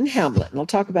 in Hamlet, and I'll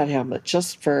talk about Hamlet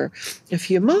just for a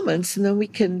few moments, and then we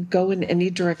can go in any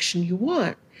direction you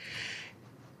want.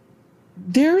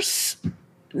 There's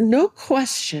no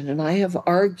question, and I have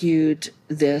argued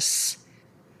this,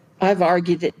 I've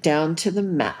argued it down to the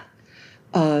mat,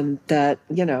 that,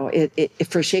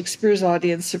 for Shakespeare's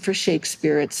audience, or for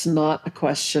Shakespeare, it's not a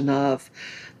question of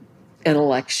an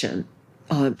election.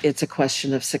 It's a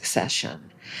question of succession.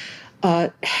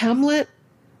 Hamlet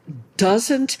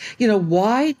doesn't,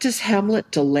 why does Hamlet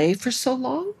delay for so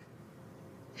long?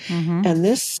 Mm-hmm. And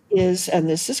this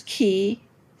is key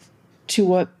to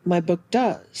what my book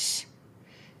does.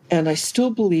 And I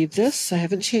still believe this. I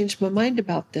haven't changed my mind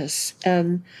about this.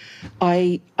 And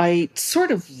I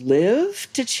sort of live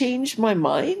to change my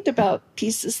mind about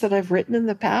pieces that I've written in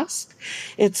the past.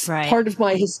 It's part of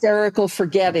my hysterical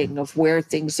forgetting of where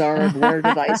things are and where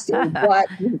did I say what.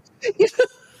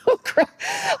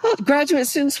 Graduate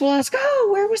students will ask, "Oh,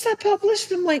 where was that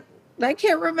published?" I'm like, I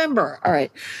can't remember. All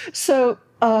right. So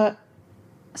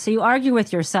you argue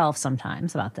with yourself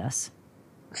sometimes about this.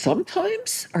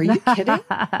 sometimes? Are you kidding?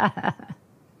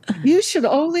 You should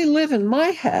only live in my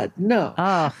head. No.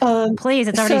 Oh, please.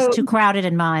 It's already too crowded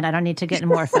in mine. I don't need to get in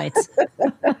more fights.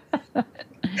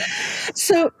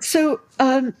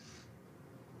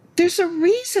 There's a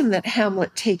reason that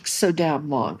Hamlet takes so damn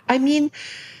long. I mean,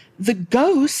 the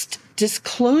ghost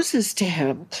discloses to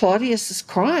him Claudius's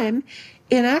crime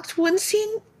in Act 1,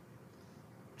 Scene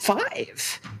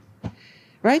 5.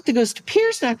 Right? The ghost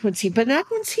appears in Act 1, Scene, but in Act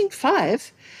 1, Scene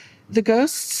 5, the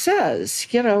ghost says,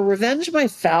 revenge my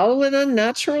foul and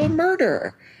unnatural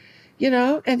murder.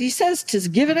 And he says, "'Tis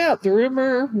given out. The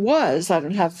rumor was, I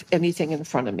don't have anything in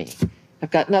front of me.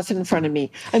 I've got nothing in front of me.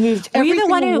 I moved everything away." Were you the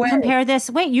one who compared this?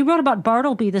 Wait, you wrote about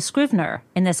Bartleby the Scrivener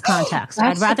in this context.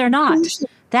 I'd rather not.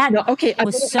 That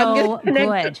was so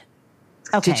good.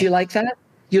 Okay. Did you like that?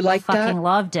 You liked that? Fucking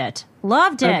loved it.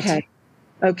 Loved it.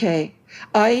 Okay.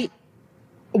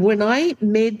 When I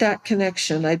made that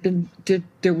connection,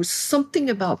 there was something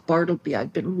about Bartleby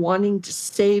I'd been wanting to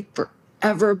say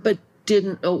forever, but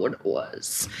didn't know what it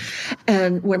was.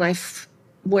 And when I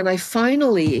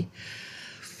finally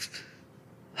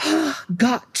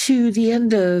got to the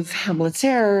end of Hamlet's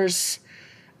Heirs,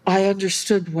 I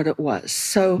understood what it was.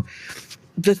 So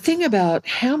the thing about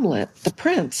Hamlet, the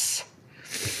prince,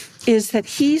 is that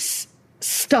he's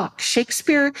stuck.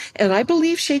 Shakespeare, and I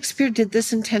believe Shakespeare did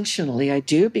this intentionally. I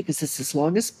do, because it's his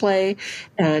longest play,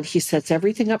 and he sets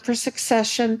everything up for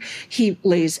succession. He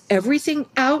lays everything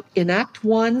out in Act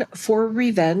 1 for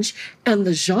revenge, and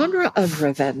the genre of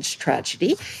revenge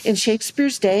tragedy in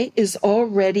Shakespeare's day is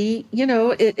already,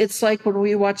 it's like when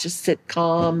we watch a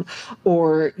sitcom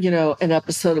or, an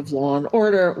episode of Law and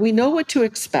Order, we know what to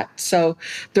expect. So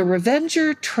the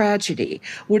revenger tragedy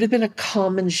would have been a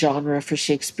common genre for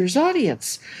Shakespeare's audience.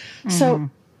 So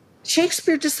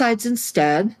Shakespeare decides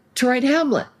instead to write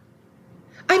Hamlet.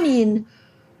 I mean,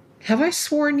 have I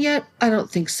sworn yet? I don't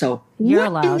think so. You're what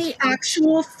allowed. In the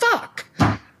actual fuck?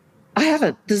 I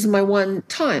haven't. This is my one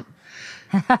time.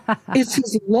 It's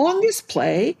his longest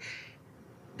play.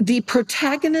 The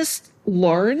protagonist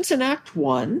learns in Act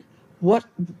 1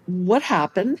 what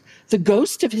happened. The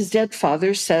ghost of his dead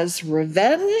father says,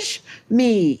 "Revenge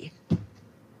me."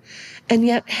 And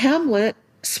yet Hamlet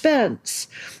spends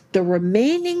the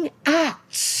remaining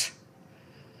acts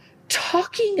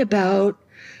talking about,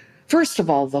 first of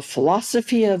all, the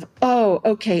philosophy of,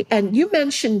 and you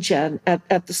mentioned, Jen,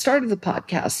 at the start of the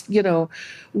podcast,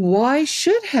 why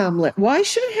should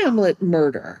Hamlet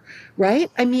murder, right?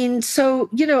 I mean, so,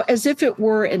 as if it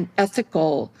were an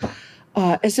ethical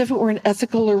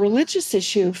or religious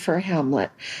issue for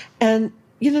Hamlet. And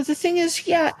the thing is,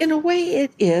 in a way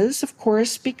it is, of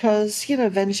course, because,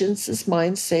 vengeance is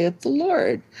mine, saith the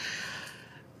Lord.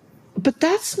 But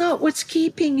that's not what's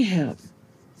keeping him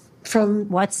from...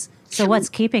 What's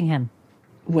keeping him?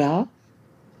 Well,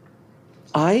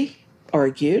 I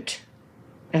argued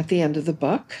at the end of the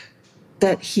book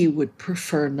that he would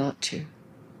prefer not to.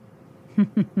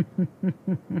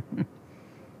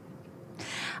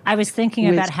 I was thinking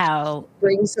about how...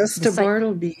 brings us to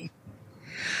Bartleby.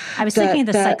 I was thinking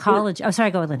the psychology. Oh,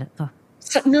 sorry, go, Linda. Go.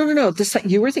 No.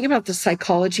 You were thinking about the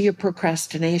psychology of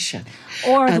procrastination.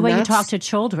 Or the way you talk to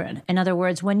children. In other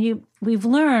words, we've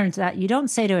learned that you don't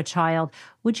say to a child,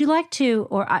 "Would you like to,"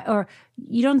 or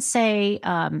you don't say,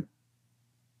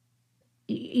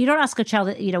 you don't ask a child,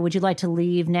 "Would you like to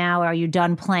leave now? Are you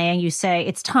done playing?" You say,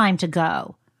 "It's time to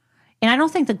go." And I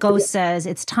don't think the ghost says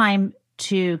it's time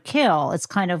to kill. It's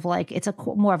kind of like, it's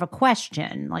more of a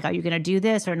question. Like, are you going to do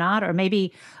this or not? Or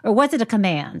was it a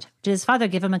command? Did his father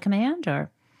give him a command or?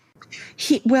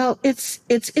 It's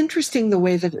interesting the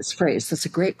way that it's phrased. That's a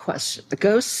great question. The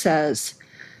ghost says,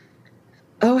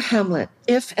 "Oh, Hamlet,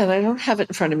 and I don't have it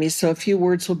in front of me, so a few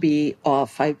words will be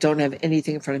off. I don't have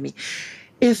anything in front of me.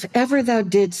 If ever thou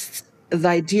didst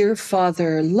thy dear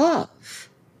father love."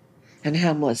 And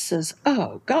Hamlet says,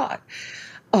 "Oh, God."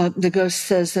 The ghost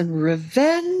says, "And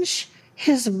revenge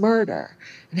his murder."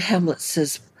 And Hamlet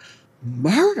says,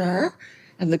 "Murder?"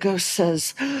 And the ghost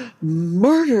says,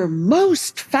 "Murder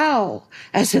most foul,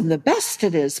 as in the best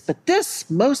it is, but this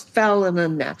most foul and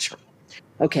unnatural."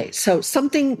 Okay, so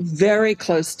something very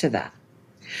close to that.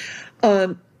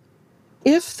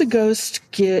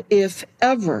 If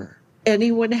ever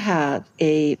anyone had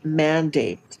a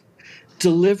mandate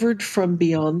delivered from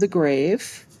beyond the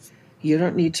grave, you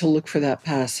don't need to look for that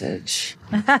passage.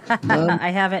 I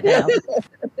have it now.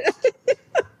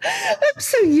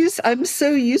 I'm so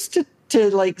used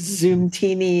to like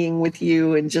Zoom-teenying with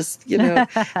you and just,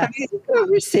 having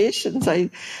conversations. I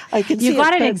can see You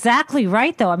got it but exactly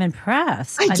right, though. I'm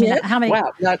impressed. I I mean, did. how many?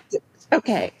 Wow.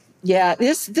 Okay. Yeah.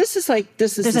 This is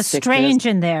There's the a strange sickness.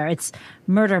 in there. It's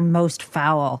murder most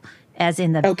foul, as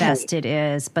in the Okay. best it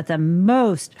is, but the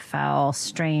most foul,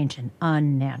 strange, and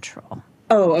unnatural.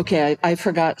 Oh, okay. I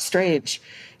forgot strange.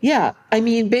 Yeah. I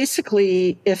mean,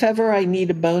 basically, if ever I need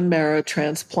a bone marrow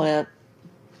transplant,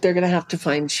 they're going to have to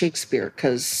find Shakespeare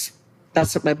because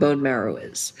that's what my bone marrow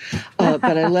is. But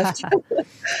I left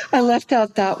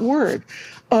out that word.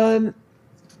 I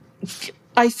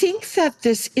think that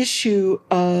this issue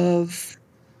of,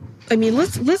 I mean,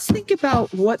 let's think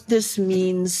about what this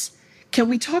means. Can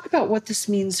we talk about what this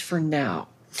means for now?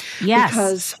 Yes.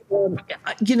 Because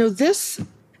this.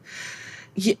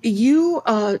 You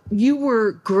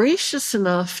were gracious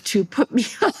enough to put me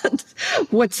on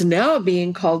what's now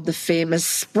being called the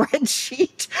famous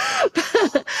spreadsheet.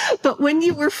 But when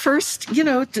you were first,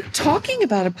 talking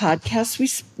about a podcast,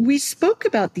 we spoke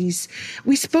about these.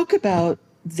 We spoke about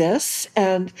this,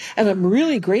 and I'm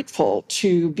really grateful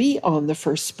to be on the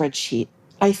first spreadsheet.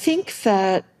 I think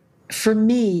that for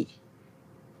me,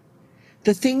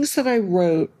 the things that I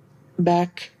wrote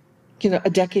back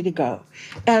a decade ago.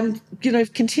 And,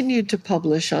 I've continued to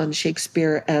publish on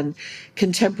Shakespeare and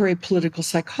contemporary political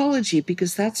psychology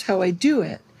because that's how I do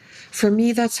it. For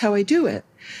me, that's how I do it.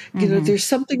 There's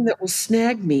something that will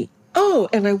snag me. Oh,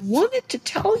 and I wanted to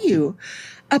tell you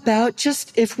about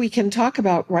just if we can talk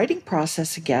about writing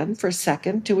process again for a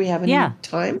second. Do we have any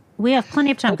time? We have plenty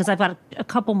of time because I've got a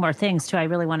couple more things too I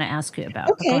really want to ask you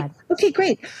about. Okay. Okay,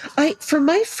 great. For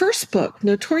my first book,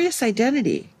 Notorious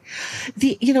Identity,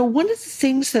 one of the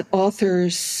things that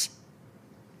authors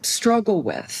struggle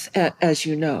with, as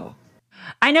you know.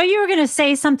 I know you were going to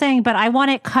say something, but I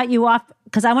want to cut you off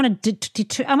because I want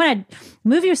to. I'm going to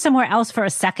move you somewhere else for a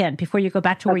second before you go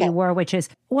back to where you were, which is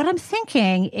what I'm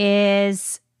thinking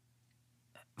is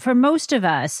for most of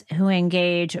us who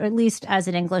engage, or at least as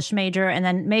an English major, and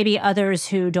then maybe others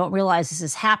who don't realize this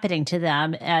is happening to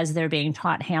them as they're being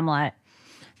taught Hamlet.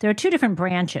 There are two different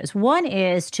branches. One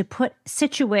is to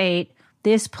situate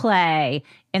this play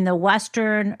in the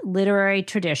Western literary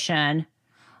tradition,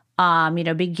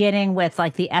 beginning with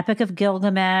like the Epic of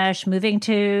Gilgamesh, moving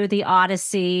to the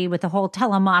Odyssey with the whole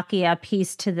Telemachia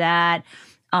piece to that.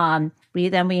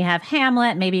 We have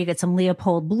Hamlet. Maybe you get some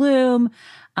Leopold Bloom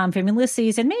from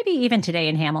Ulysses, and maybe even today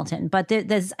in Hamilton. But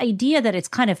this idea that it's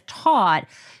kind of taught,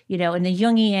 in the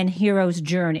Jungian hero's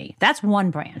journey. That's one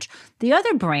branch. The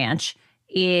other branch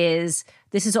is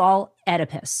this is all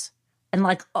Oedipus. And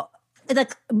like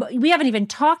we haven't even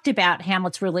talked about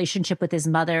Hamlet's relationship with his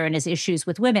mother and his issues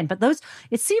with women, but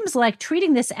it seems like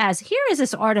treating this as here is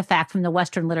this artifact from the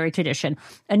Western literary tradition.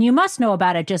 And you must know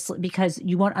about it just because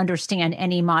you won't understand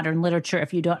any modern literature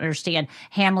if you don't understand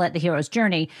Hamlet, the hero's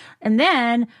journey. And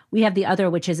then we have the other,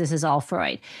 which is this is all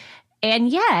Freud. And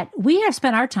yet we have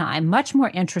spent our time much more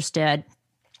interested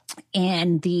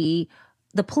in the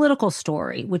political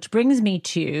story, which brings me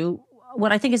to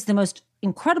what I think is the most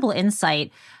incredible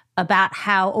insight about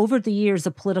how over the years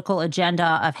the political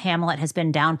agenda of Hamlet has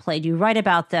been downplayed. You write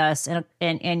about this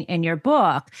in your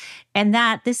book, and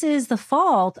that this is the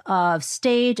fault of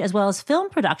stage as well as film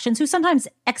productions who sometimes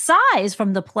excise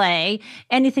from the play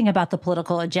anything about the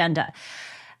political agenda.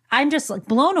 I'm just like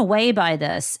blown away by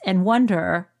this and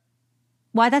wonder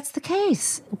why that's the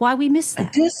case, why we miss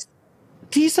that.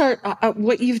 These are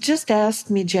what you've just asked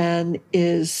me, Jen,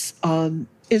 is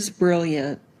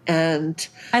brilliant. And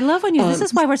I love when this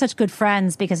is why we're such good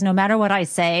friends, because no matter what I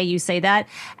say, you say that.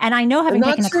 And I know having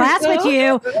taken a class with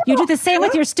you, you do the same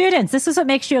with your students. This is what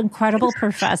makes you an incredible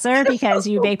professor, because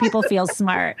you make people feel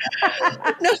smart.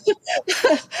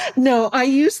 No, I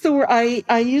use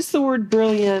the word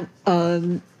brilliant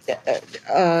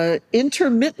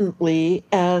intermittently,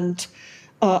 and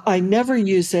I never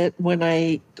use it when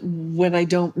I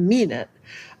don't mean it.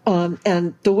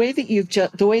 And the way that you've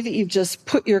just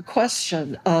put your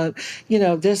question, I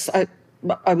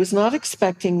was not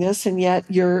expecting this, and yet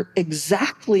you're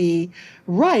exactly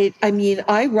right. I mean,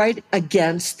 I write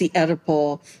against the way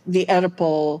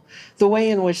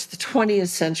in which the 20th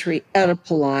century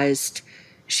Oedipalized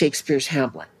Shakespeare's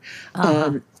Hamlet.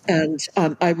 I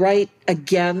write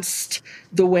against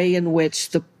the way in which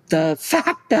the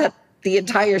fact that the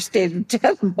entire state of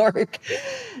Denmark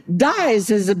dies,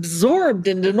 is absorbed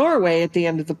into Norway at the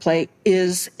end of the play,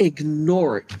 is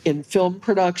ignored in film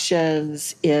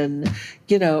productions,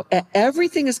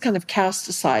 everything is kind of cast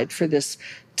aside for this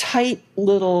tight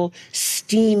little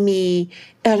steamy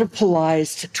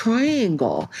Oedipalized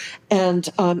triangle. And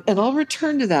I'll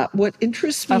return to that. What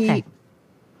interests me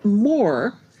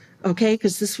more, okay,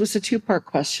 because this was a two-part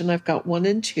question. I've got one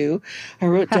and two. I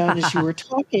wrote down as you were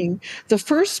talking. The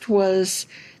first was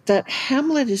that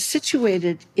Hamlet is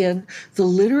situated in the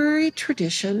literary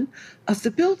tradition of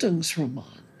the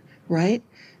Bildungsroman, right?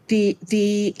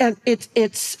 And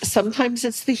it's sometimes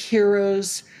it's the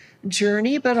hero's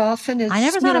journey, but often it's, I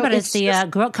never thought about it as it's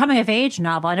the coming of age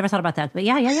novel. I never thought about that. But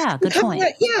yeah. Good point.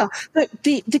 yeah,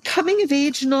 the coming of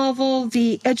age novel,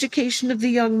 the education of the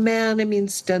young man. I mean,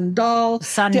 Stendhal,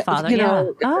 Son, father. Yeah.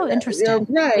 Oh, interesting.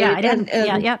 right? Yeah, I didn't.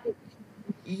 And Yeah.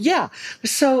 yeah.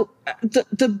 So the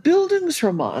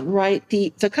Bildungsroman, right?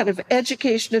 The kind of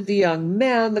education of the young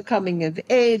man, the coming of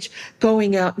age,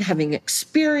 going out and having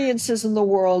experiences in the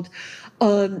world.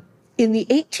 In the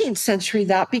 18th century,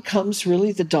 that becomes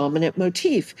really the dominant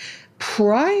motif.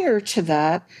 Prior to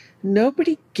that,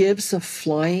 nobody gives a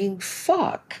flying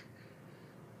fuck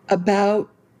about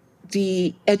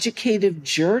the educative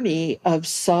journey of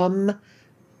some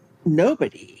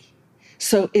nobody.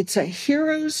 So it's a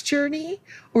hero's journey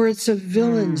or it's a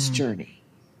villain's journey.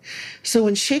 So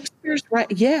when Shakespeare's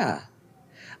right, yeah.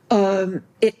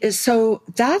 So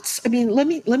that's, I mean, let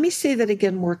me say that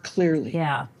again more clearly.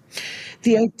 Yeah.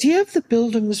 The idea of the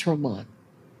Bildungsroman,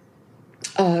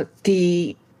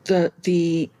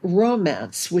 the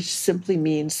romance, which simply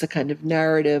means the kind of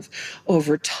narrative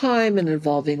over time and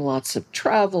involving lots of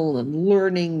travel and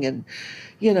learning and,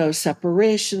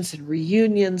 separations and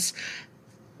reunions,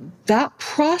 that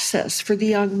process for the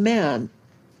young man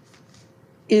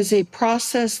is a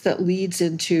process that leads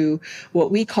into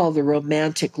what we call the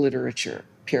Romantic literature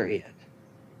period.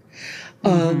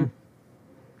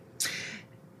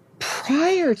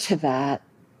 Prior to that,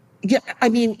 yeah, I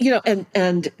mean,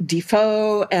 and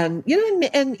Defoe, and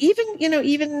and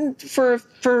even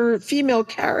for female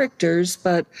characters,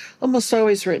 but almost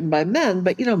always written by men.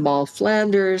 But Moll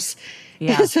Flanders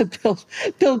is a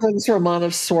Bildungsroman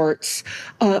of sorts.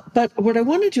 But what I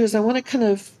want to do is I want to kind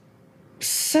of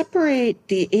separate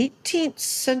the 18th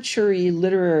century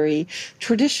literary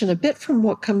tradition a bit from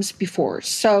what comes before.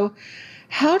 So,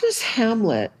 how does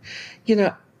Hamlet,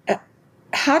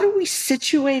 how do we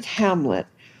situate Hamlet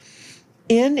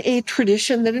in a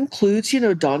tradition that includes,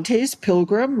 Dante's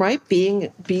Pilgrim, right?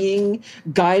 Being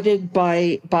guided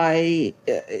by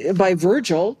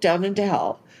Virgil down into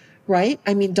hell, right?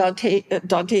 I mean,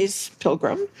 Dante's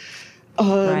Pilgrim.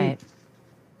 Right.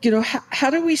 How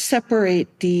do we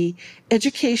separate the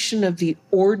education of the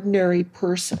ordinary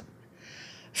person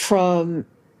from,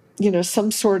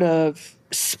 some sort of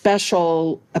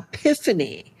special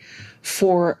epiphany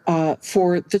for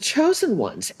the chosen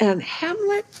ones? And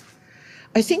Hamlet,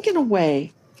 I think in a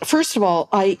way, first of all,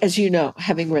 as you know,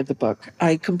 having read the book,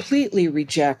 I completely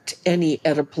reject any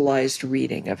Oedipalized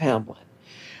reading of Hamlet.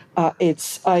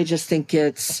 I just think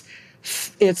it's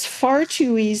far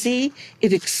too easy.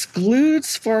 It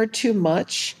excludes far too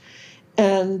much.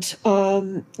 And,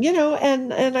 and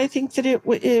I think that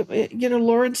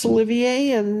Laurence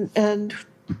Olivier and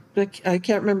I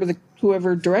can't remember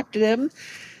whoever directed him,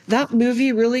 that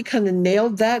movie really kind of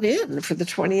nailed that in for the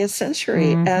 20th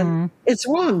century. And it's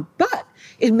wrong. But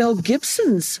in Mel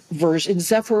Gibson's version, in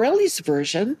Zeffirelli's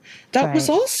version, that was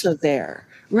also there,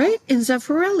 right? In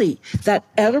Zeffirelli, that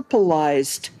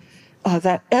Oedipalized and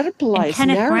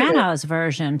Kenneth narrative. Branagh's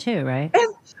version too, right?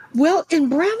 And, well, in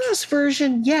Branagh's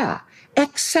version, yeah,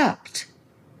 except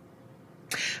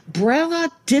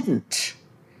Branagh didn't.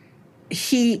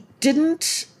 He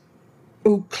didn't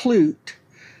occlude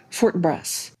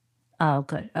Fortinbras. Oh,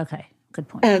 good. Okay, good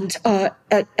point.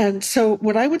 And so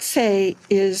what I would say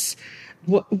is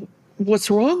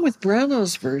what's wrong with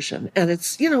Branagh's version, and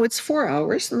it's 4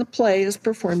 hours, and the play is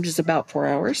performed as about 4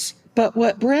 hours. But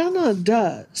what Branagh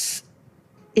does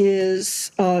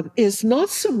is not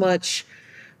so much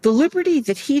the liberty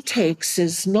that he takes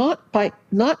is not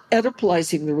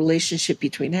Oedipalizing the relationship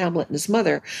between Hamlet and his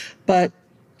mother, but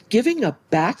giving a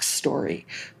backstory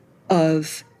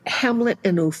of Hamlet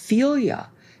and Ophelia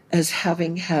as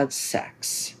having had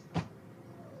sex.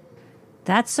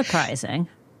 That's surprising.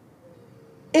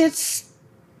 It's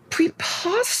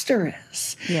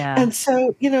preposterous. Yeah. And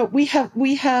so, we have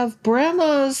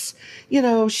Branagh's,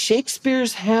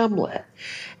 Shakespeare's Hamlet.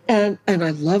 And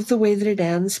I love the way that it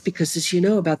ends because, as you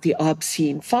know, about the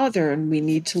obscene father, and we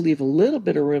need to leave a little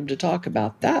bit of room to talk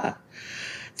about that.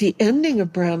 The ending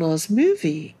of Branagh's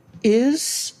movie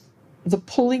is the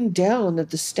pulling down of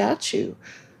the statue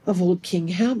of old King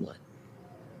Hamlet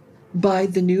by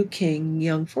the new king,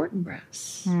 young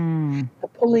Fortinbras.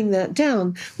 Pulling that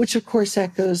down, which of course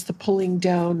echoes the pulling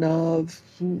down of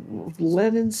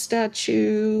Lenin's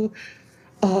statue.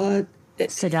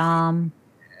 Saddam.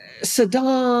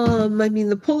 Saddam, I mean,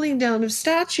 the pulling down of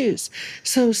statues.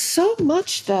 So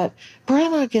much that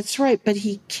Branagh gets right, but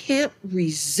he can't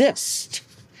resist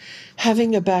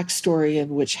having a backstory in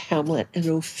which Hamlet and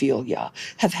Ophelia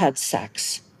have had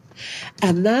sex.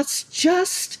 And that's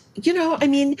just, I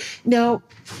mean, now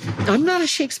I'm not a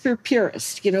Shakespeare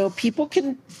purist. People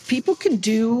can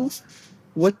do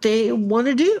what they want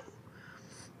to do.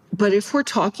 But if we're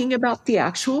talking about the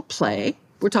actual play,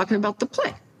 we're talking about the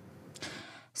play.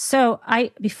 So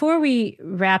before we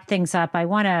wrap things up, I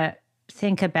want to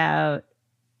think about,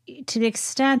 to the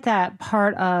extent that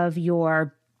part of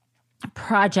your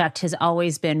project has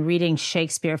always been reading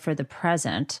Shakespeare for the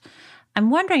present,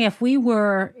 I'm wondering if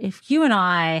you and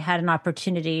I had an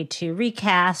opportunity to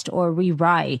recast or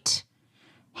rewrite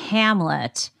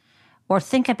Hamlet, or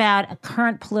think about a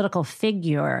current political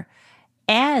figure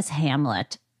as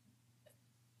Hamlet,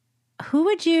 who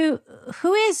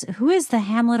is the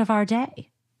Hamlet of our day?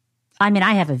 I mean,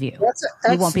 I have a view.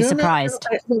 You won't be surprised.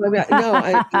 You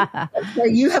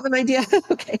have an idea?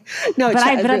 Okay. No,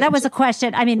 but that was a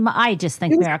question. I mean, I just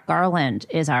think Merrick Garland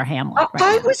is our Hamlet.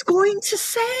 I was going to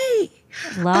say.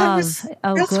 Love.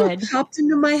 That's what popped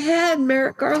into my head.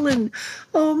 Merrick Garland.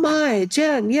 Oh my,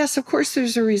 Jen. Yes, of course.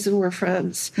 There's a reason we're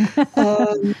friends.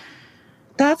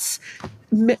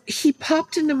 He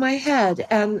popped into my head,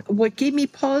 and what gave me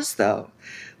pause, though,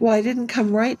 I didn't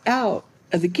come right out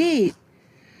of the gate,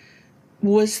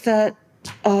 was that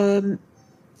I'm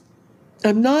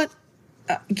not,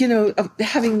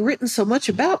 having written so much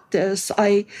about this,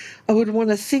 I would want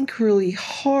to think really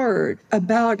hard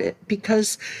about it,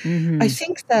 because I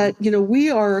think that, we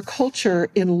are a culture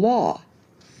in law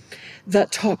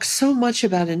that talks so much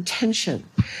about intention.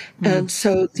 And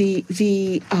so the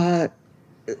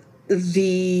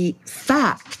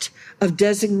fact of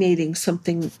designating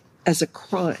something as a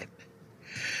crime,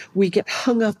 we get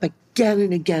hung up again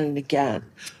and again and again.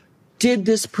 Did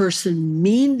this person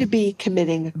mean to be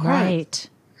committing a crime? Right.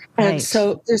 And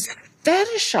so there's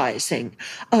fetishizing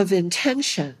of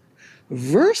intention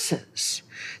versus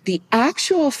the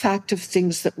actual fact of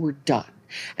things that were done.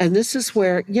 And this is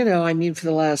where, for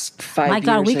the last 5 years. My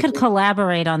God, we could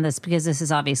collaborate on this, because this is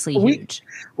obviously huge.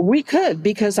 We could,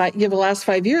 because the last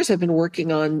 5 years I've been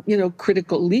working on,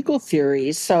 critical legal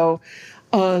theory. So,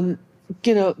 the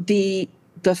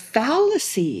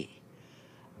fallacy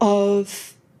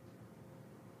of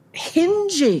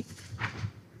hinging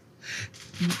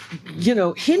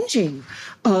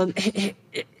an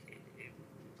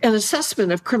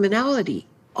assessment of criminality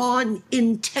on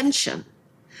intention.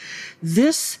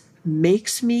 This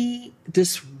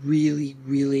really,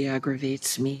 really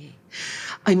aggravates me.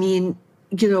 I mean,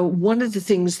 one of the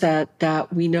things that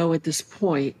we know at this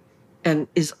point, and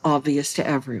is obvious to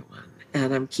everyone,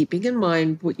 and I'm keeping in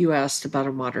mind what you asked about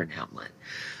a modern Hamlet.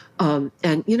 And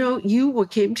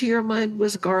what came to your mind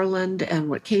was Garland, and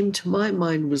what came to my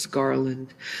mind was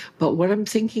Garland. But what I'm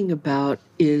thinking about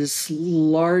is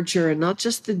larger, and not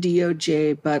just the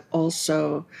DOJ, but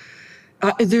also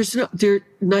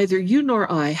neither you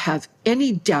nor I have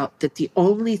any doubt that the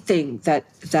only thing that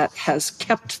has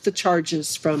kept the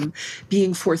charges from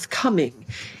being forthcoming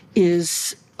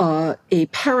is a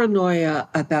paranoia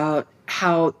about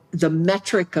how the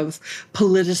metric of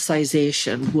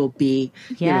politicization will be,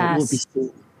 will be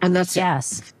seen. And that's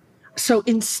it. So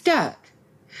instead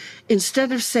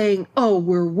of saying, oh,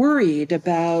 we're worried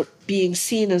about being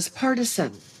seen as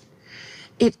partisan,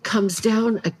 it comes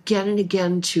down again and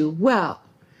again to, well,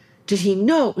 did he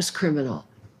know it was criminal?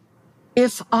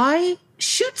 If I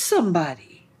shoot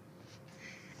somebody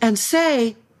and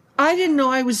say, I didn't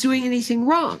know I was doing anything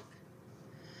wrong,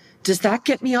 does that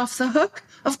get me off the hook?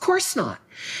 Of course not.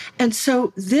 And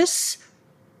so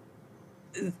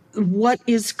what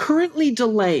is currently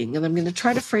delaying, and I'm going to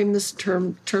try to frame this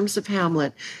in terms of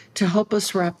Hamlet to help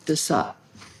us wrap this up,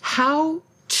 how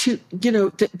to,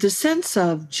 the sense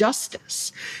of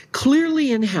justice.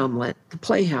 Clearly in Hamlet, the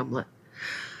play Hamlet,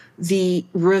 the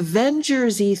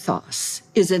revenger's ethos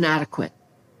is inadequate.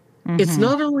 It's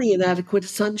not only inadequate,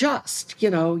 it's unjust.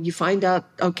 You find out,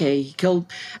 okay, he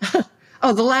killed...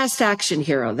 Oh, The Last Action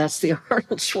Hero. That's the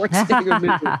Arnold Schwarzenegger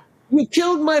movie. You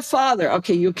killed my father.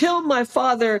 Okay, you killed my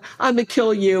father. I'm going to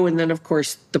kill you. And then, of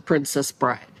course, The Princess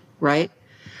Bride, right?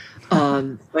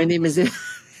 My name is...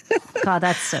 God,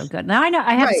 that's so good. Now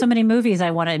I have so many movies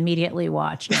I want to immediately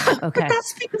watch now. Okay. But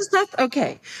that's because that's...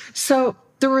 Okay. So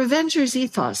the revenger's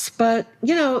ethos. But,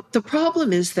 the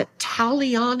problem is that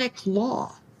Talionic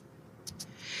Law,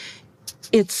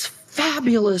 it's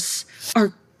fabulous.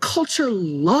 Our culture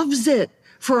loves it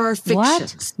for our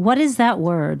fictions. What is that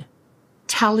word?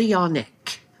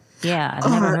 Talionic. Yeah,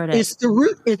 I've never heard it. It's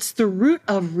the root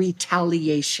of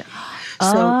retaliation.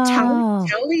 So Oh,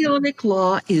 Talionic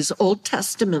law is Old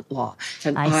Testament law,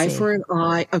 an I eye see. for an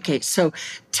eye. Okay, so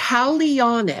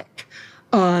Talionic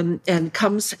and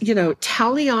comes,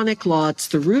 Talionic law. It's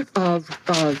the root of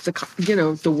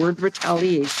the word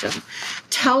retaliation.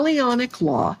 Talionic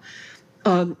law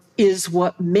is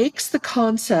what makes the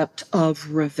concept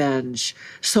of revenge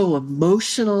so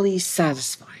emotionally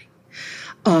satisfying.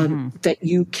 That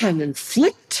you can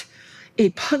inflict a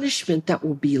punishment that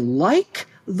will be like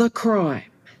the crime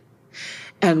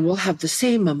and will have the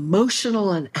same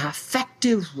emotional and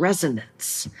affective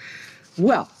resonance.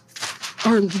 Well,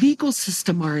 our legal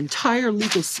system, our entire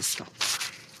legal system,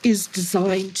 is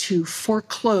designed to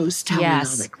foreclose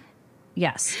Talionic.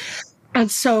 Yes. And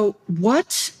so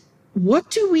what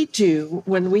do we do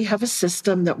when we have a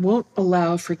system that won't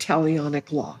allow for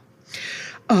Talionic law?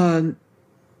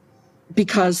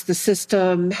 Because the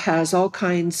system has all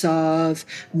kinds of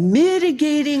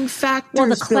mitigating factors. Well,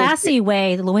 the classy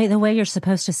way, the way you're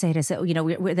supposed to say it is that,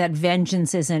 that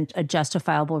vengeance isn't a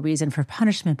justifiable reason for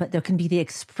punishment, but there can be the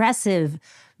expressive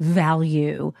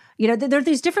value. There are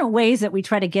these different ways that we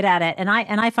try to get at it. And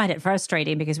I find it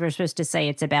frustrating because we're supposed to say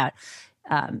it's about,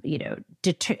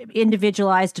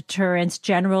 individualized deterrence,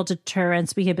 general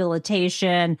deterrence,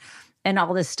 rehabilitation, and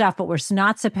all this stuff, but we're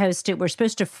supposed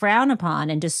to frown upon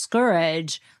and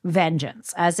discourage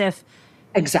vengeance as if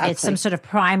it's some sort of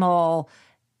primal,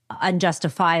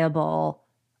 unjustifiable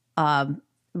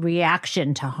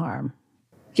reaction to harm.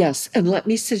 Yes. And let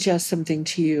me suggest something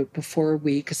to you before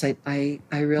because I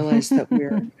realize that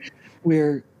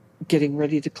we're getting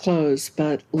ready to close,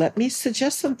 but let me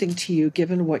suggest something to you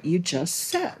given what you just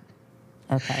said.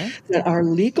 Okay. That our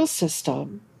legal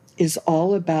system is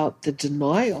all about the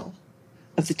denial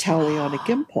of the Talionic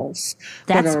impulse.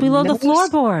 That's below the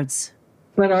floorboards.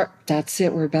 That's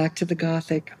it. We're back to the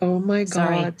Gothic. Oh my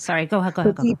God. Sorry. Go ahead.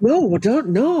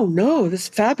 No. This is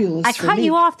fabulous. I cut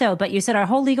you off though, but you said our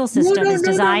whole legal system is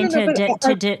designed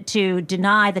to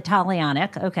deny the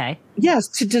Talionic. Okay. Yes,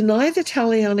 to deny the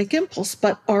Talionic impulse,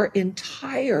 but our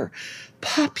entire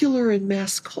popular and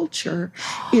mass culture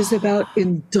is about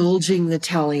indulging the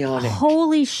Talionic.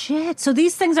 Holy shit. So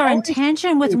these things are in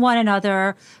tension with one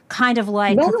another, kind of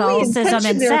like Catholicism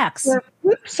and sex. They're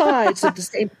flip sides of the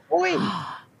same coin.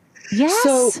 Yes.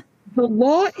 So the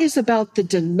law is about the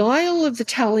denial of the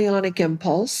Talionic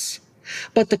impulse,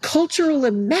 but the cultural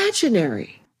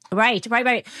imaginary. Right.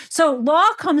 So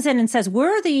law comes in and says,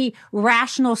 we're the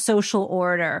rational social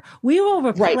order. We will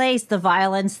replace the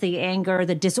violence, the anger,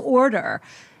 the disorder.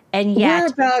 And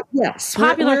yet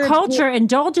popular culture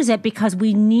indulges it because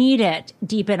we need it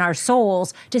deep in our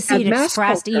souls to see it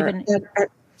expressed even.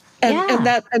 And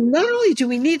not only do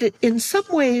we need it, in some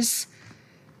ways,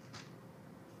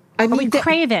 we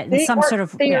crave it in some sort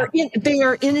of. They are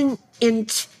in an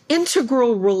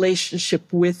integral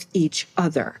relationship with each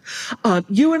other.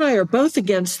 You and I are both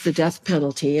against the death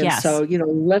penalty, and so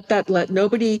let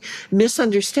nobody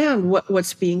misunderstand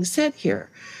what's being said here.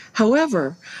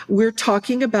 However, we're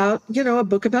talking about a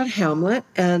book about Hamlet,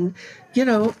 and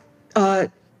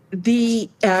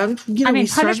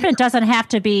punishment doesn't have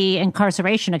to be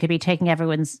incarceration. It could be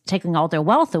taking all their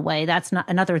wealth away. That's not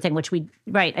another thing which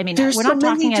right. I mean, we're not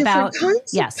talking about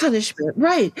punishment.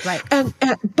 Right. And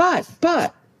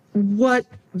but what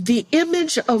the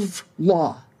image of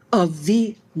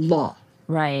the law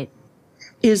right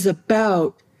is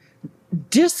about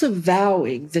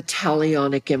disavowing the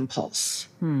Talionic impulse,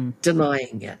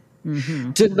 denying it,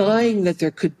 denying that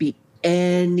there could be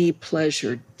any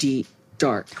pleasure, deep,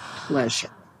 dark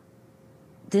pleasure.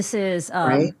 This is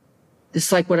right.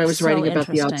 It's like what I was writing about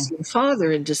the obscene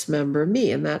father in Dismember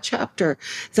Me in that chapter,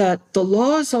 that the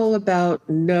law is all about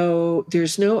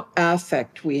there's no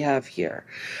affect we have here.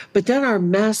 But then our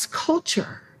mass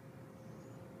culture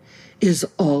is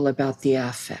all about the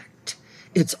affect.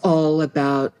 It's all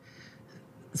about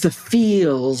the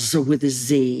feels with a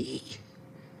Z.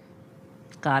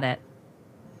 Got it.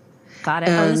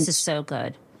 This is so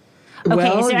good.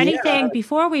 Okay, is there anything,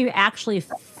 before we actually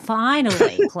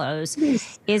finally close,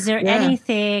 is there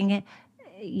anything,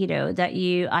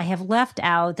 that I have left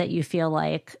out that you feel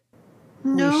like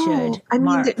we should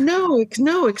mark?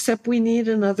 No, except we need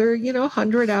another,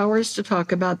 100 hours to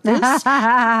talk about this.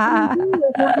 I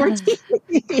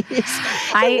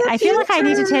feel like I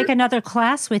need to take another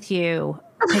class with you.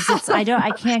 Because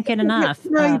I can't get enough.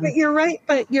 No, but you're right.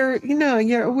 But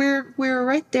we're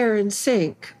right there in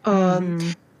sync.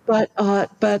 But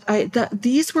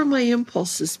these were my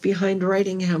impulses behind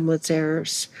writing Hamlet's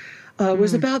Heirs.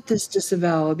 Was about this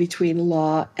disavowal between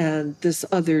law and this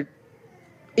other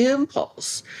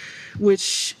impulse,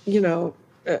 which,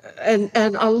 and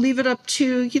I'll leave it up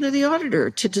to, the auditor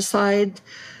to decide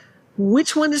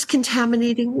which one is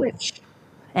contaminating which.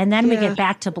 And then we get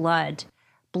back to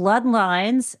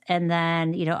bloodlines, and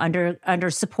then, under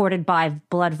supported by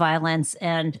blood violence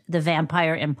and the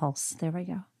vampire impulse. There we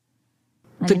go.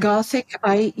 Gothic,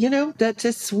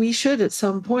 we should at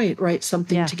some point write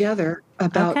something together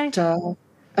about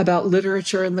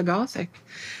literature and the Gothic.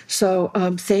 So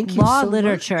thank you so much.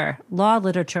 Law,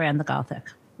 literature, and the Gothic.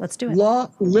 Let's do it. Law,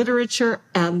 literature,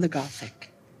 and the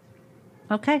Gothic.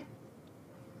 Okay.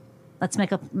 Let's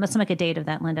make a date of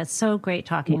that, Linda. It's so great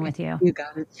talking with you. You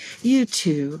got it. You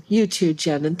too,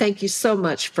 Jen. And thank you so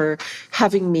much for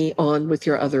having me on with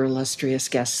your other illustrious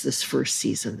guests this first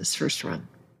season, this first run.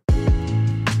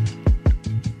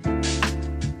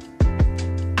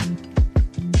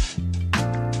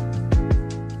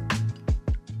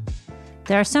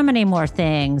 There are so many more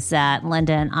things that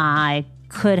Linda and I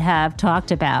could have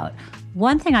talked about.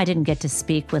 One thing I didn't get to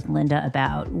speak with Linda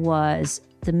about was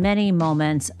the many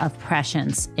moments of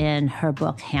prescience in her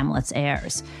book, Hamlet's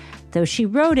Heirs. Though she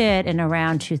wrote it in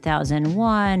around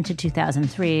 2001 to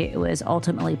 2003, it was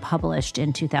ultimately published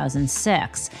in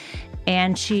 2006.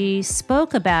 And she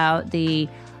spoke about the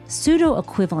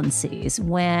pseudo-equivalencies.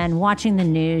 When watching the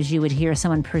news, you would hear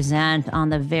someone present on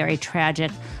the very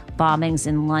tragic bombings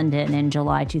in London in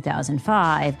July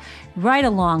 2005, right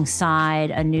alongside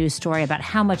a news story about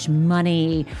how much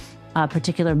money a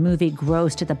particular movie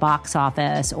grossed at the box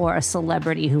office, or a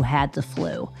celebrity who had the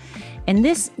flu. And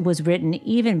this was written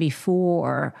even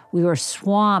before we were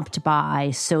swamped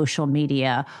by social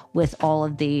media with all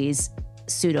of these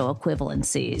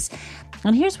pseudo-equivalencies.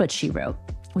 And here's what she wrote,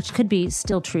 which could be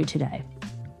still true today.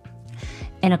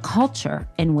 In a culture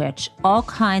in which all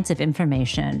kinds of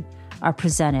information are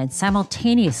presented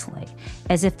simultaneously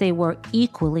as if they were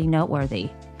equally noteworthy,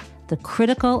 the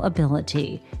critical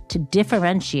ability to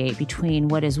differentiate between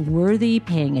what is worthy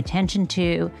paying attention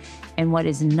to and what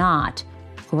is not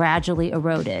gradually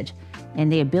eroded,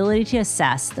 and the ability to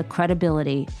assess the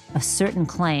credibility of certain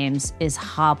claims is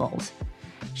hobbled.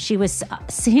 She was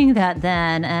seeing that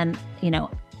then, and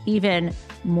even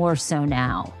more so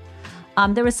now.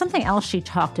 There was something else she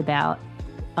talked about,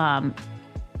 a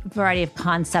variety of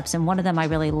concepts, and one of them I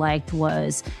really liked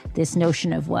was this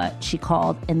notion of what she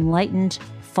called enlightened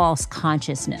false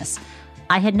consciousness.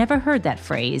 I had never heard that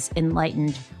phrase,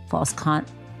 enlightened false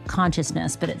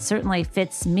consciousness, but it certainly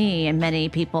fits me and many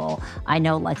people I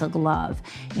know like a glove.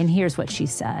 And here's what she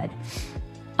said.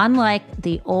 Unlike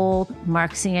the old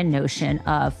Marxian notion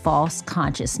of false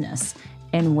consciousness,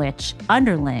 in which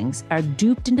underlings are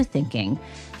duped into thinking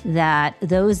that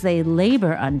those they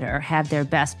labor under have their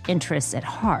best interests at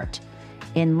heart,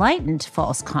 enlightened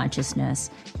false consciousness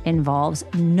involves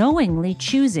knowingly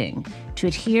choosing to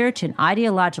adhere to an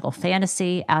ideological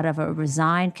fantasy out of a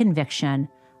resigned conviction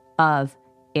of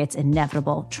its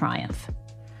inevitable triumph.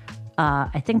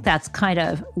 I think that's kind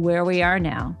of where we are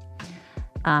now.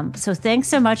 So thanks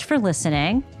so much for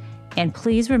listening. And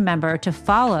please remember to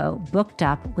follow Booked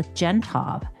Up with Jen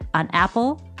Taub on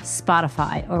Apple,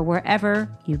 Spotify, or wherever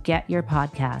you get your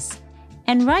podcasts.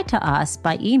 And write to us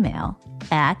by email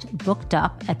at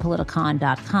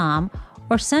bookedup@politicon.com,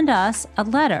 or send us a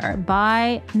letter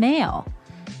by mail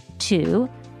to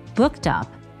Booked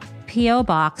Up, P.O.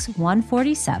 Box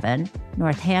 147,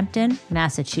 Northampton,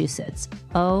 Massachusetts,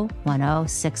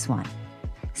 01061.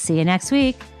 See you next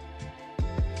week.